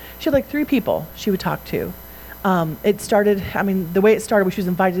them. She had like 3 people she would talk to. It started, the way it started, she was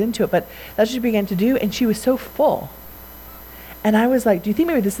invited into it, but that's what she began to do, and she was so full. And I was like, do you think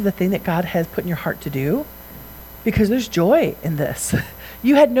maybe this is the thing that God has put in your heart to do? Because there's joy in this.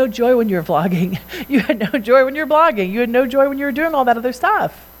 You had no joy when you were vlogging. You had no joy when you were blogging. You had no joy when you were doing all that other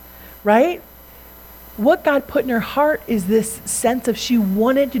stuff, right? What God put in her heart is this sense of she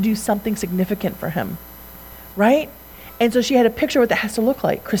wanted to do something significant for him, right? And so she had a picture of what that has to look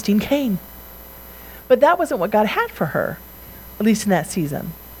like, Christine Kane. But that wasn't what God had for her, at least in that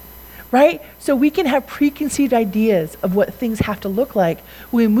season. Right? So we can have preconceived ideas of what things have to look like.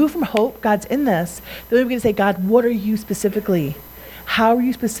 When we move from hope, God's in this, then we can say, God, what are you specifically? How are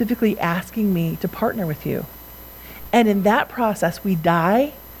you specifically asking me to partner with you? And in that process, we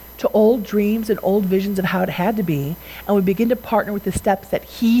die to old dreams and old visions of how it had to be, and we begin to partner with the steps that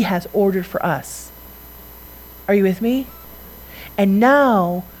he has ordered for us. Are you with me? And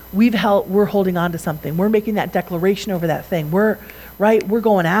now we're holding on to something. We're making that declaration over that thing. We're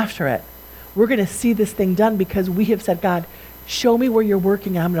going after it. We're going to see this thing done because we have said, God, show me where you're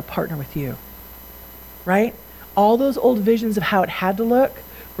working and I'm going to partner with you. Right? All those old visions of how it had to look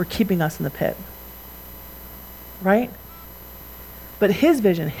were keeping us in the pit. Right? But his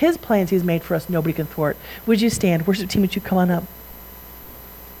vision, his plans he's made for us, nobody can thwart. Would you stand? Worship team, would you come on up?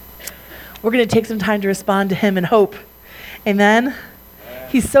 We're going to take some time to respond to him in hope. Amen?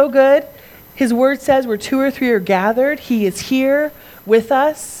 He's so good. His word says where 2 or 3 are gathered, he is here with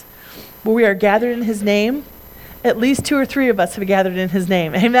us, where we are gathered in his name. At least 2 or 3 of us have gathered in his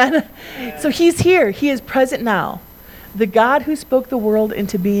name. Amen? So he's here. He is present now. The God who spoke the world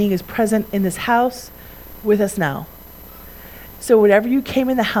into being is present in this house with us now. So whatever you came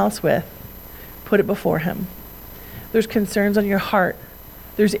in the house with, put it before him. There's concerns on your heart.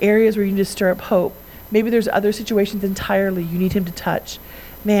 There's areas where you need to stir up hope. Maybe there's other situations entirely you need him to touch.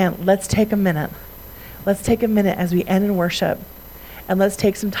 Man, let's take a minute. Let's take a minute as we end in worship and let's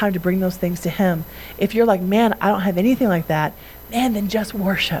take some time to bring those things to him. If you're like, man, I don't have anything like that, man, then just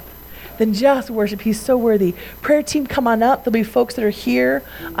worship. Then just worship. He's so worthy. Prayer team, come on up. There'll be folks that are here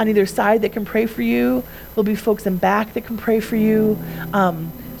on either side that can pray for you. There'll be folks in back that can pray for you.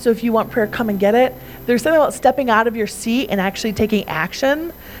 So if you want prayer, come and get it. There's something about stepping out of your seat and actually taking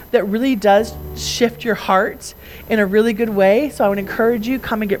action that really does shift your heart in a really good way. So I would encourage you,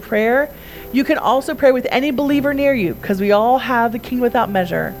 come and get prayer. You can also pray with any believer near you, because we all have the King without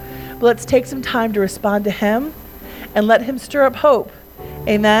measure. But let's take some time to respond to him and let him stir up hope.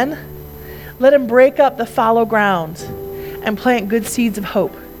 Amen. Let him break up the fallow ground and plant good seeds of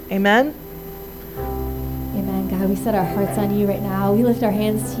hope. Amen. Amen, God. We set our hearts on you right now. We lift our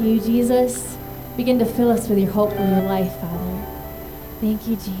hands to you, Jesus. Begin to fill us with your hope and your life, Father. Thank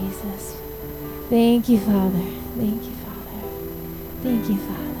you, Jesus. Thank you, Father. Thank you, Father. Thank you,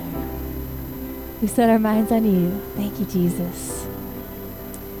 Father. We set our minds on you. Thank you, Jesus.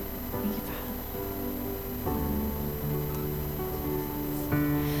 Thank you, Father.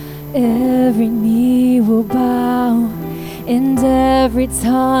 Every knee will bow and every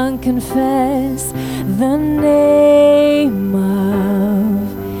tongue confess the name of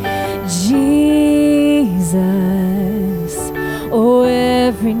Jesus. Oh,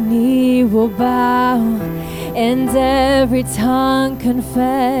 every knee will bow and every tongue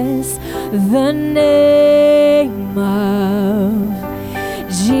confess the name of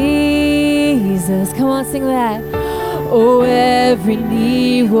Jesus. Come on, sing that. Oh, every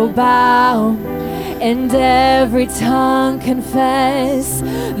knee will bow and every tongue confess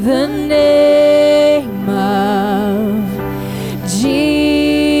the name of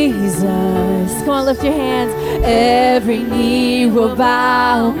Jesus. Come on, lift your hands. Every knee will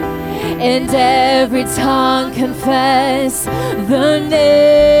bow and every tongue confess the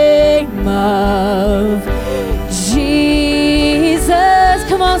name of Jesus.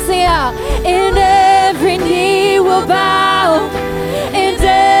 Come on, sing out. And every knee will bow and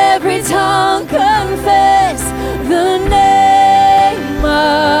every tongue confess the name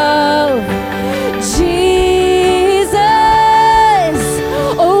of Jesus.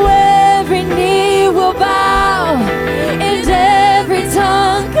 Oh, every knee will bow and every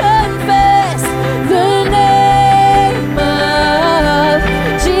tongue confess the name of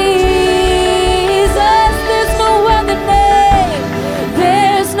Jesus. There's no other name.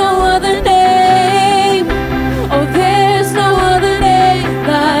 There's no other name. Oh, there's no other name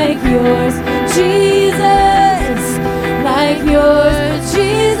like yours, Jesus, like yours,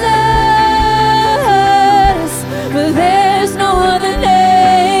 Jesus. But there's no other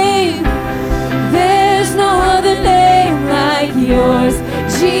name. There's no other name like yours,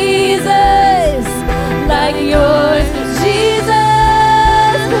 Jesus, like yours,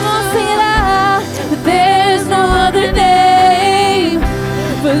 Jesus. Come on, sing it out. But there's no other name.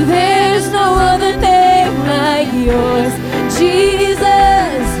 But there's no other name like yours,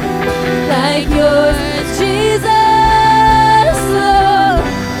 Jesus, like yours, Jesus. Oh,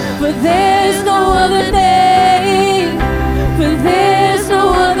 but there's no other name. But there's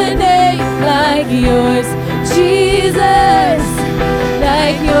no other name like yours, Jesus,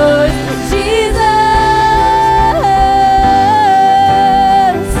 like yours, Jesus.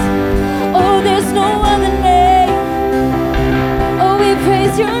 Oh, there's no other name. Oh, we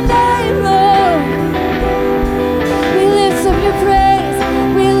praise your name, Lord. We lift up your praise.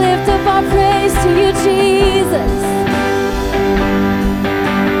 We lift up our praise to you, Jesus.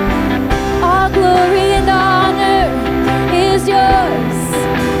 All glory and honor is yours.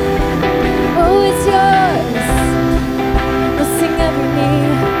 Oh, it's yours. We'll sing every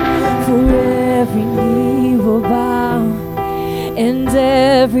knee, for every knee will bow and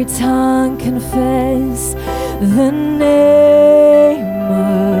every tongue confess the name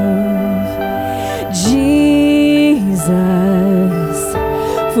of Jesus.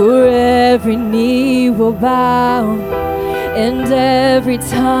 For every knee will bow and every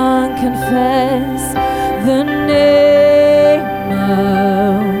tongue confess the name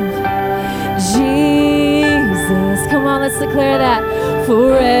of Jesus. Come on, let's declare that.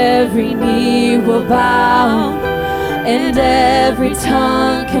 For every knee will bow and every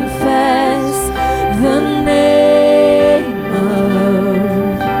tongue confess the name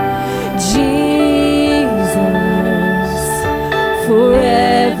of Jesus. For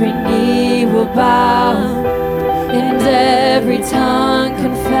every knee will bow and every tongue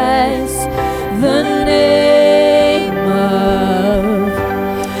confess the name of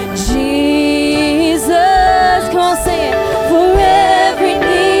Jesus. Come on, sing it. For every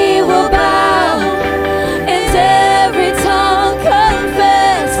knee will bow and every tongue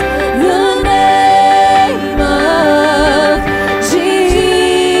confess the name of Jesus.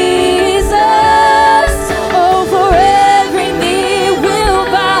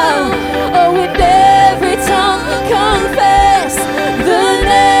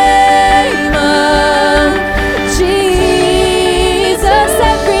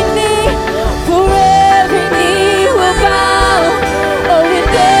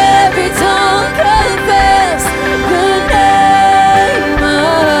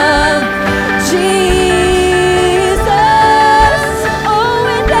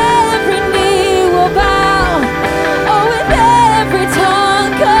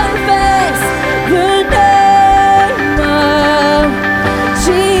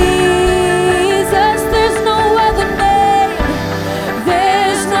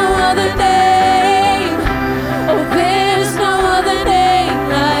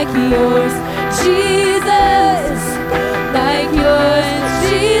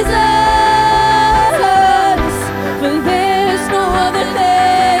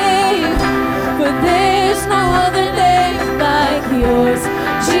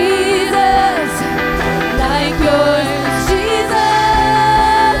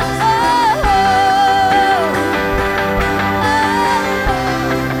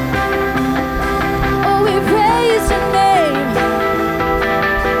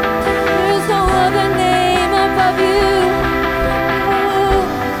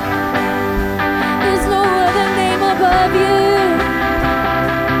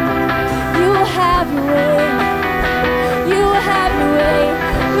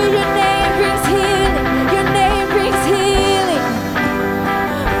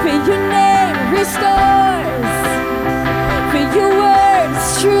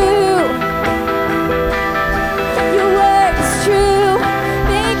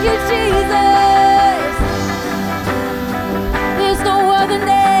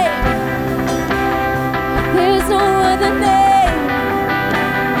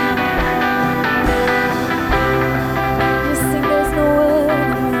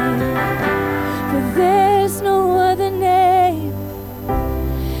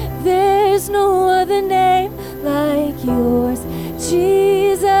 there's no other name like yours,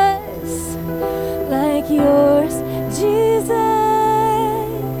 Jesus, like yours, Jesus.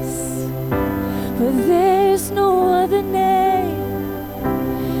 For there's no other name,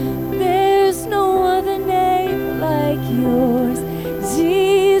 there's no other name like yours,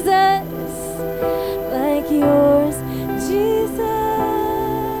 Jesus, like yours, Jesus.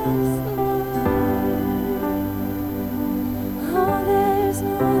 Oh, there's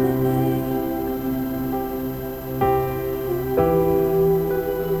no other name.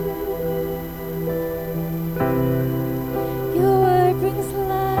 Your word brings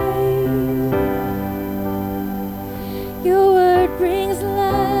life. Your word brings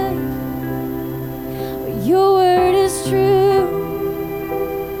life. Your word is true.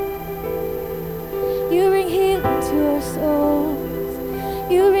 You bring healing to our souls.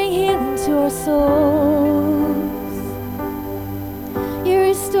 You bring healing to our souls. You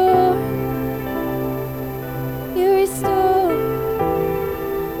restore. You restore.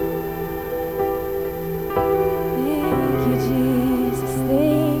 Thank you, Jesus.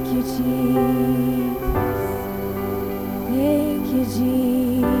 Thank you, Jesus. Thank you,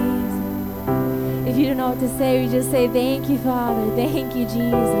 Jesus. If you don't know what to say, we just say, thank you, Father. Thank you,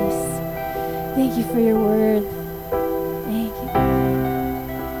 Jesus. Thank you for your word. Thank you.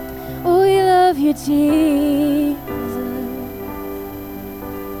 Oh, we love you, Jesus.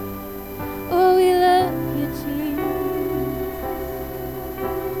 Oh, we love you,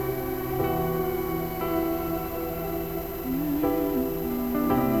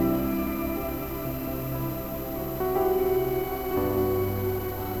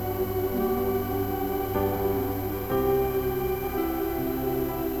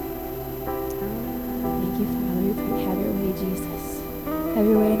 Thank you, Father. We pray, have your way, Jesus. Have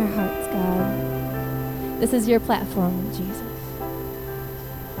your way in our hearts, God. This is your platform, Jesus.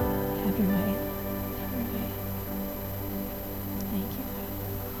 Have your way. Have your way. Thank you, Father.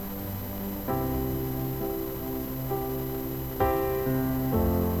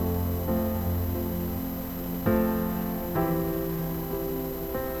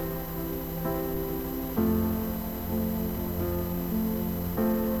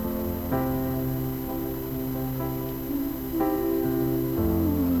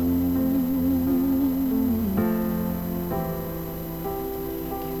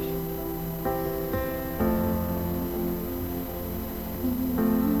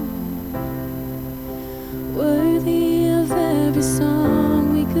 Worthy of every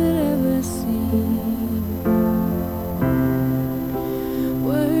song we could ever sing,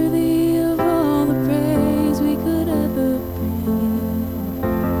 worthy of all the praise we could ever bring,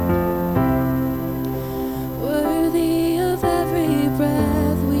 worthy of every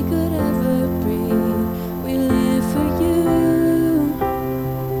breath we could ever breathe. We live for you.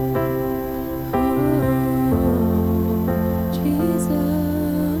 Oh, Jesus.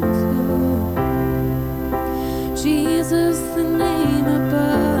 Jesus, the name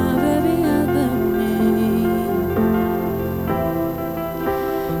above every other name.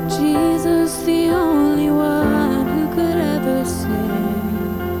 Jesus, the only one who could ever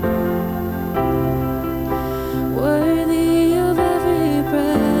save. Worthy of every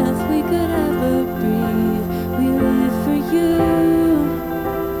breath we could ever breathe. We live for you.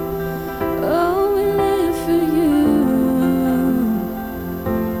 Oh, we live for you.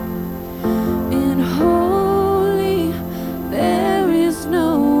 In holy, there is no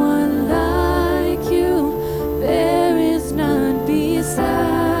one like you. There is none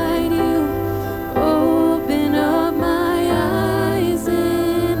beside you. Open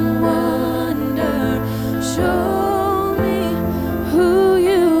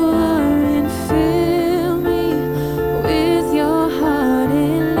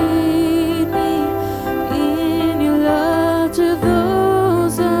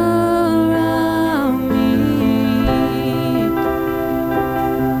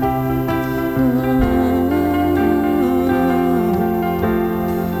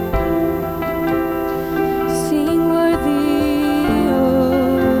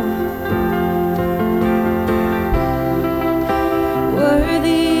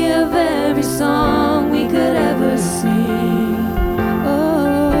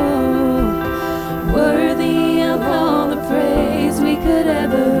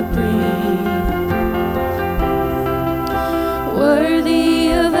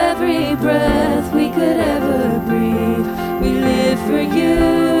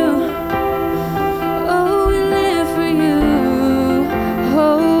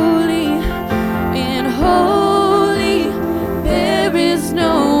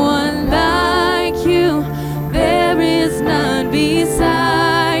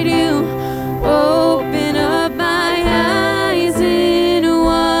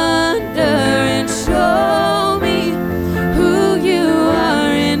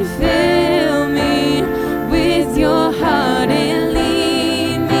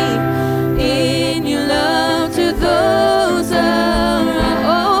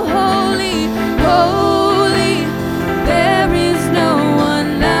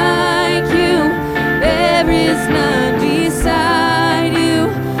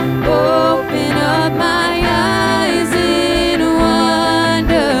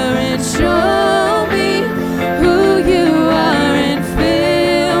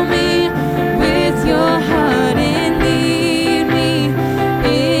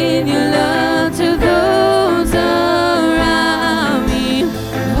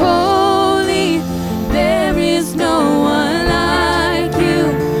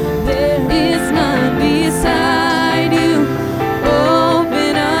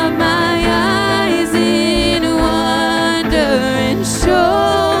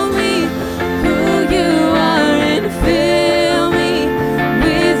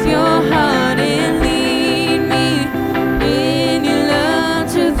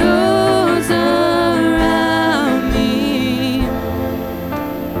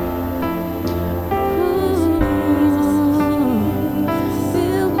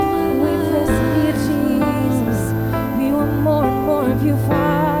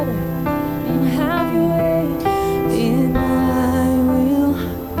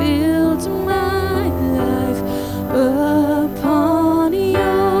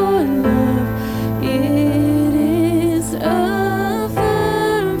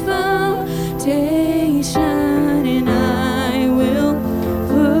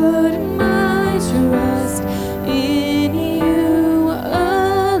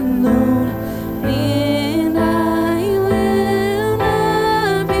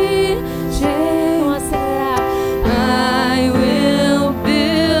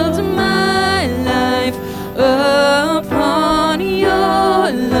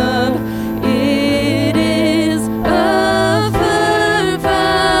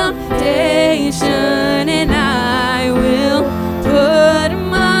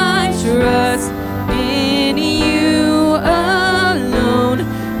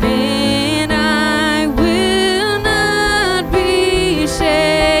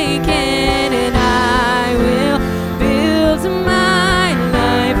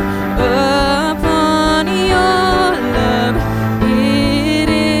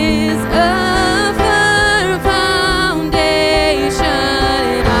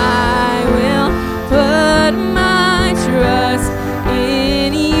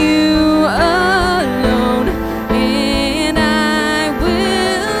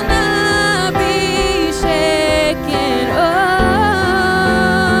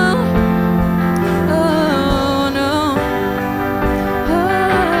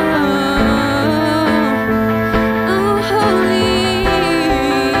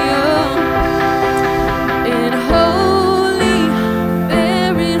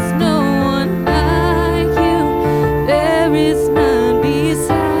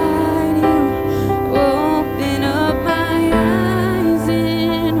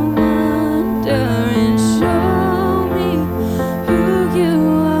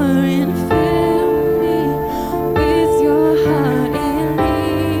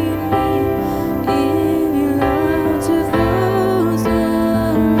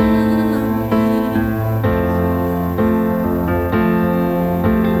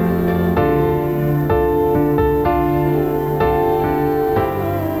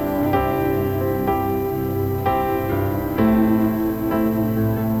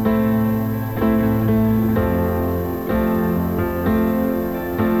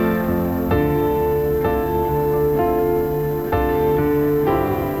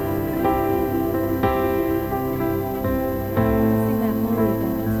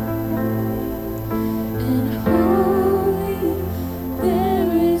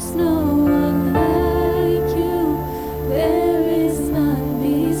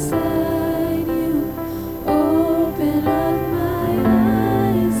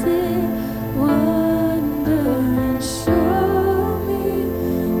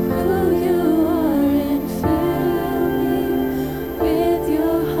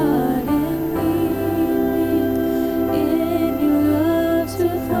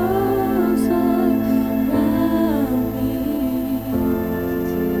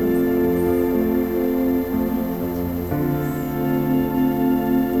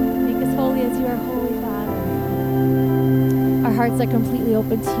are completely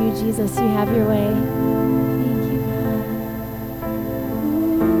open to you, Jesus. You have your way. Thank you, God.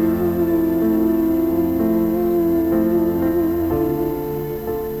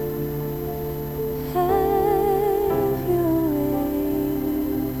 Have your way.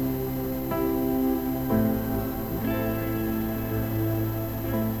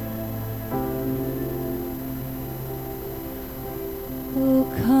 Oh,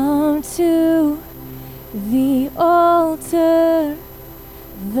 come to the altar.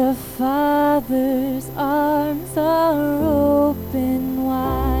 The Father's arms are open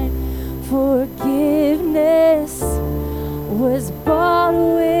wide. Forgiveness was bought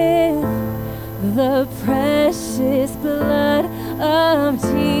with the precious blood of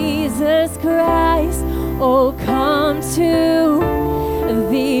Jesus Christ. Oh, come to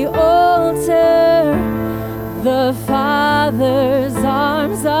the altar. The Father's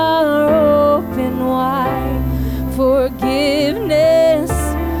arms are open wide. Forgiveness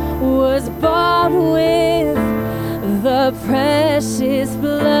was bought with the precious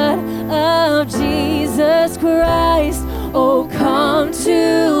blood of Jesus Christ. Oh, come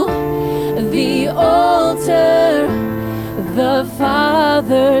to the altar. The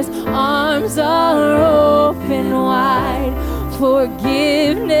Father's arms are open wide.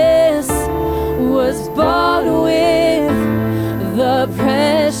 Forgiveness was bought with the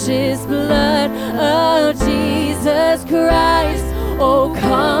precious blood of Jesus Christ. Oh,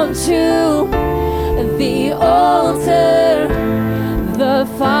 come to the altar. The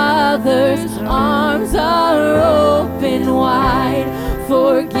Father's arms are open wide.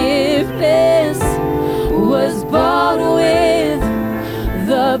 Forgiveness was bought with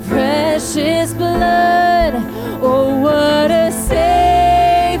the precious blood. Oh, what a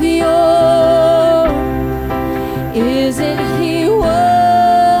Savior! Isn't He wonderful?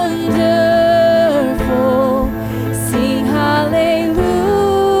 Sing hallelujah,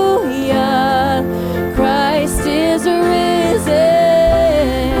 Christ is risen.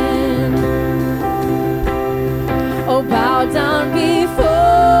 Oh, bow down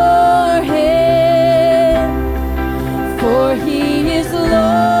before Him, for He is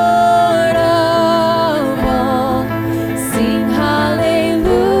Lord of all. Sing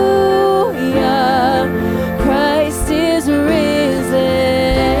hallelujah, Christ is risen.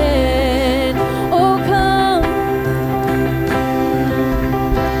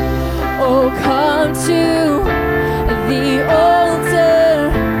 Oh, come to the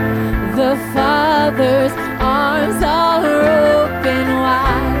altar. The Father's arms are open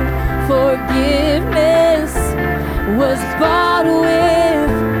wide. Forgiveness was bought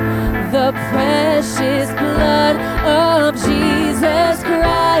with the precious blood of Jesus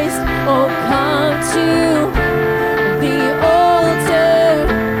Christ. Oh, come to the altar.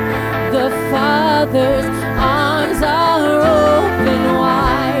 The Father's arms are open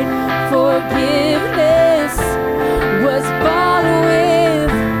wide. Forgiveness was bought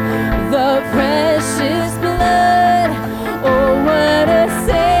with the precious blood. Oh, what a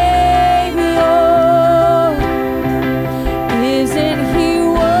Savior! Isn't He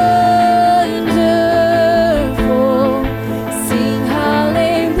wonderful? Sing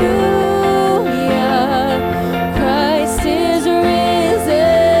hallelujah, Christ is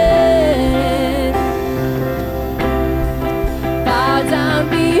risen. Bow down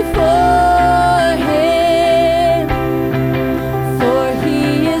before Him, for He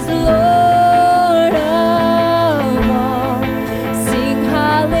is Lord of all. Sing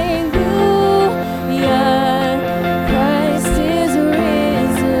hallelujah, Christ is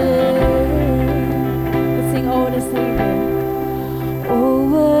risen. Let's sing, Oh, what a Savior. Oh,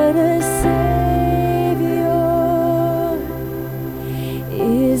 what a Savior!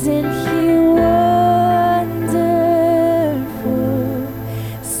 Isn't He wonderful?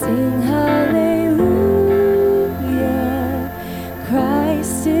 Sing hallelujah,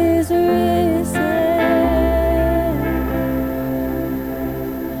 Christ is risen.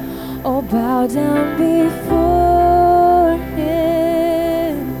 Oh, bow down before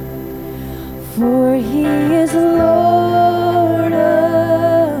Him, for He is Lord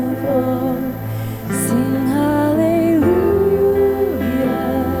of all. Sing hallelujah,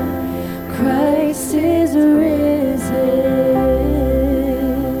 Christ is risen.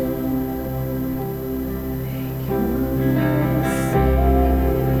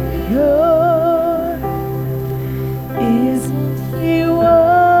 Isn't He wonderful?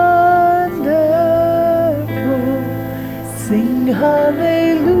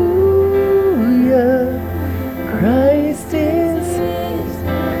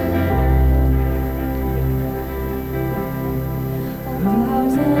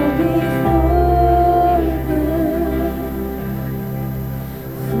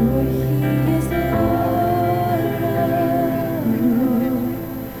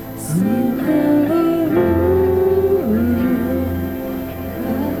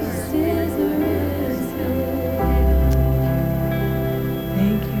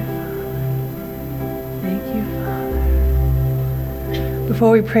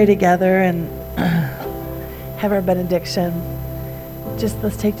 Before we pray together and have our benediction,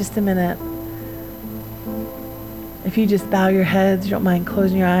 let's take just a minute. If you just bow your heads, you don't mind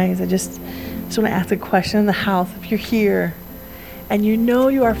closing your eyes, I just want to ask a question in the house. If you're here and you know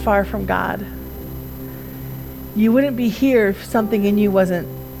you are far from God, you wouldn't be here if something in you wasn't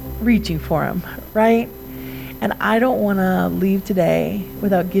reaching for him, right? And I don't want to leave today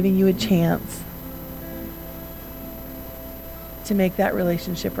without giving you a chance to make that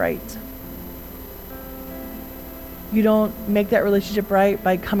relationship right. You don't make that relationship right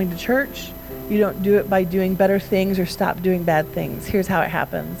by coming to church. You don't do it by doing better things or stop doing bad things. Here's how it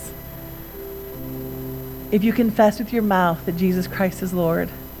happens. If you confess with your mouth that Jesus Christ is Lord,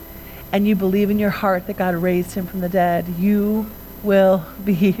 and you believe in your heart that God raised him from the dead, you will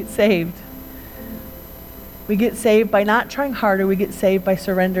be saved. We get saved by not trying harder. We get saved by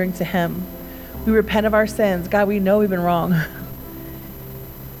surrendering to him. We repent of our sins. God, we know we've been wrong.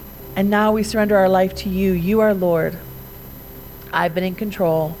 And now we surrender our life to you. You are Lord. I've been in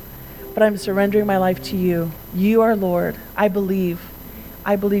control, but I'm surrendering my life to you. You are Lord. I believe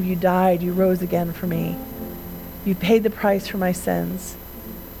you died. You rose again for me. You paid the price for my sins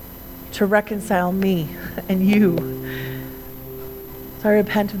to reconcile me and you. So I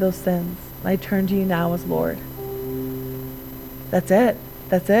repent of those sins. And I turn to you now as Lord. That's it.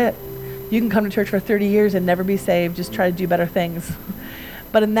 That's it. You can come to church for 30 years and never be saved. Just try to do better things.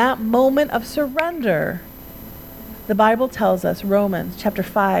 But in that moment of surrender, the Bible tells us, Romans chapter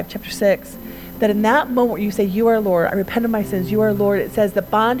 5, chapter 6, that in that moment where you say, you are Lord, I repent of my sins, you are Lord, it says the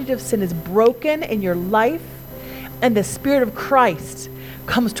bondage of sin is broken in your life and the Spirit of Christ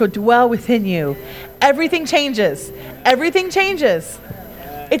comes to dwell within you. Everything changes. Everything changes.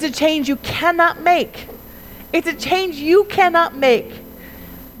 It's a change you cannot make. It's a change you cannot make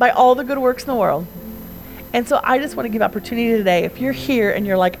by all the good works in the world. And so I just want to give opportunity today. If you're here and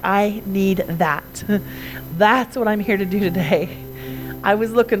you're like, I need that. That's what I'm here to do today. I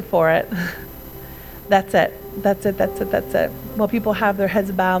was looking for it. That's it. That's it. That's it. That's it. While people have their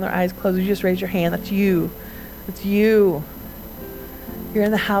heads bowed and their eyes closed, you just raise your hand. That's you. That's you. You're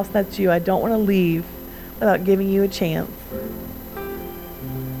in the house. That's you. I don't want to leave without giving you a chance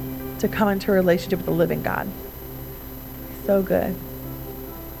to come into a relationship with the living God. So good.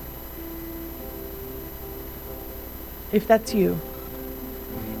 If that's you,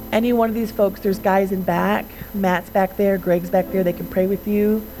 any one of these folks, there's guys in back, Matt's back there, Greg's back there, they can pray with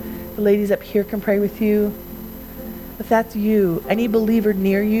you. The ladies up here can pray with you. If that's you, any believer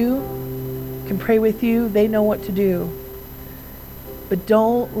near you can pray with you. They know what to do. But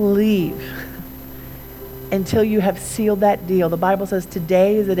don't leave until you have sealed that deal. The Bible says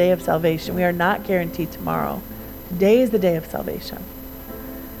today is the day of salvation. We are not guaranteed tomorrow. Today is the day of salvation.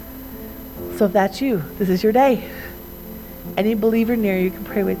 So if that's you, this is your day. Any believer near you can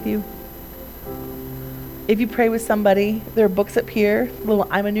pray with you. If you pray with somebody, there are books up here, little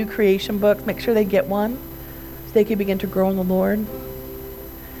I'm a New Creation books. Make sure they get one so they can begin to grow in the Lord.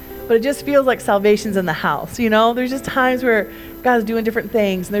 But it just feels like salvation's in the house, you know? There's just times where God's doing different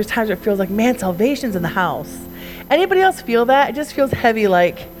things, and there's times where it feels like, man, salvation's in the house. Anybody else feel that? It just feels heavy,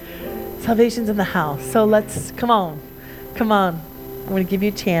 like salvation's in the house. So come on. I'm going to give you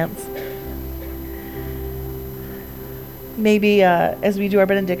a chance. Maybe as we do our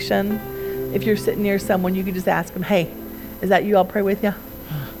benediction, if you're sitting near someone, you could just ask them, hey, is that you? I'll pray with you.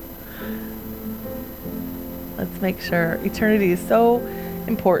 Let's make sure. Eternity is so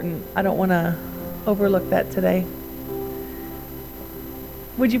important. I don't want to overlook that today.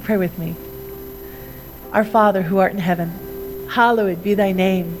 Would you pray with me? Our Father who art in heaven, hallowed be thy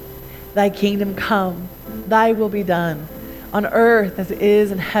name. Thy kingdom come, thy will be done, on earth as it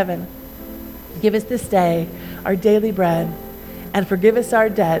is in heaven. Give us this day our daily bread, and forgive us our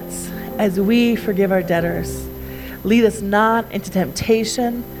debts as we forgive our debtors. Lead us not into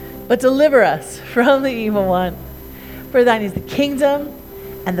temptation, but deliver us from the evil one. For thine is the kingdom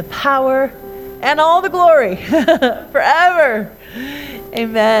and the power and all the glory forever.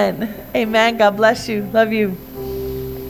 Amen. Amen. God bless you. Love you.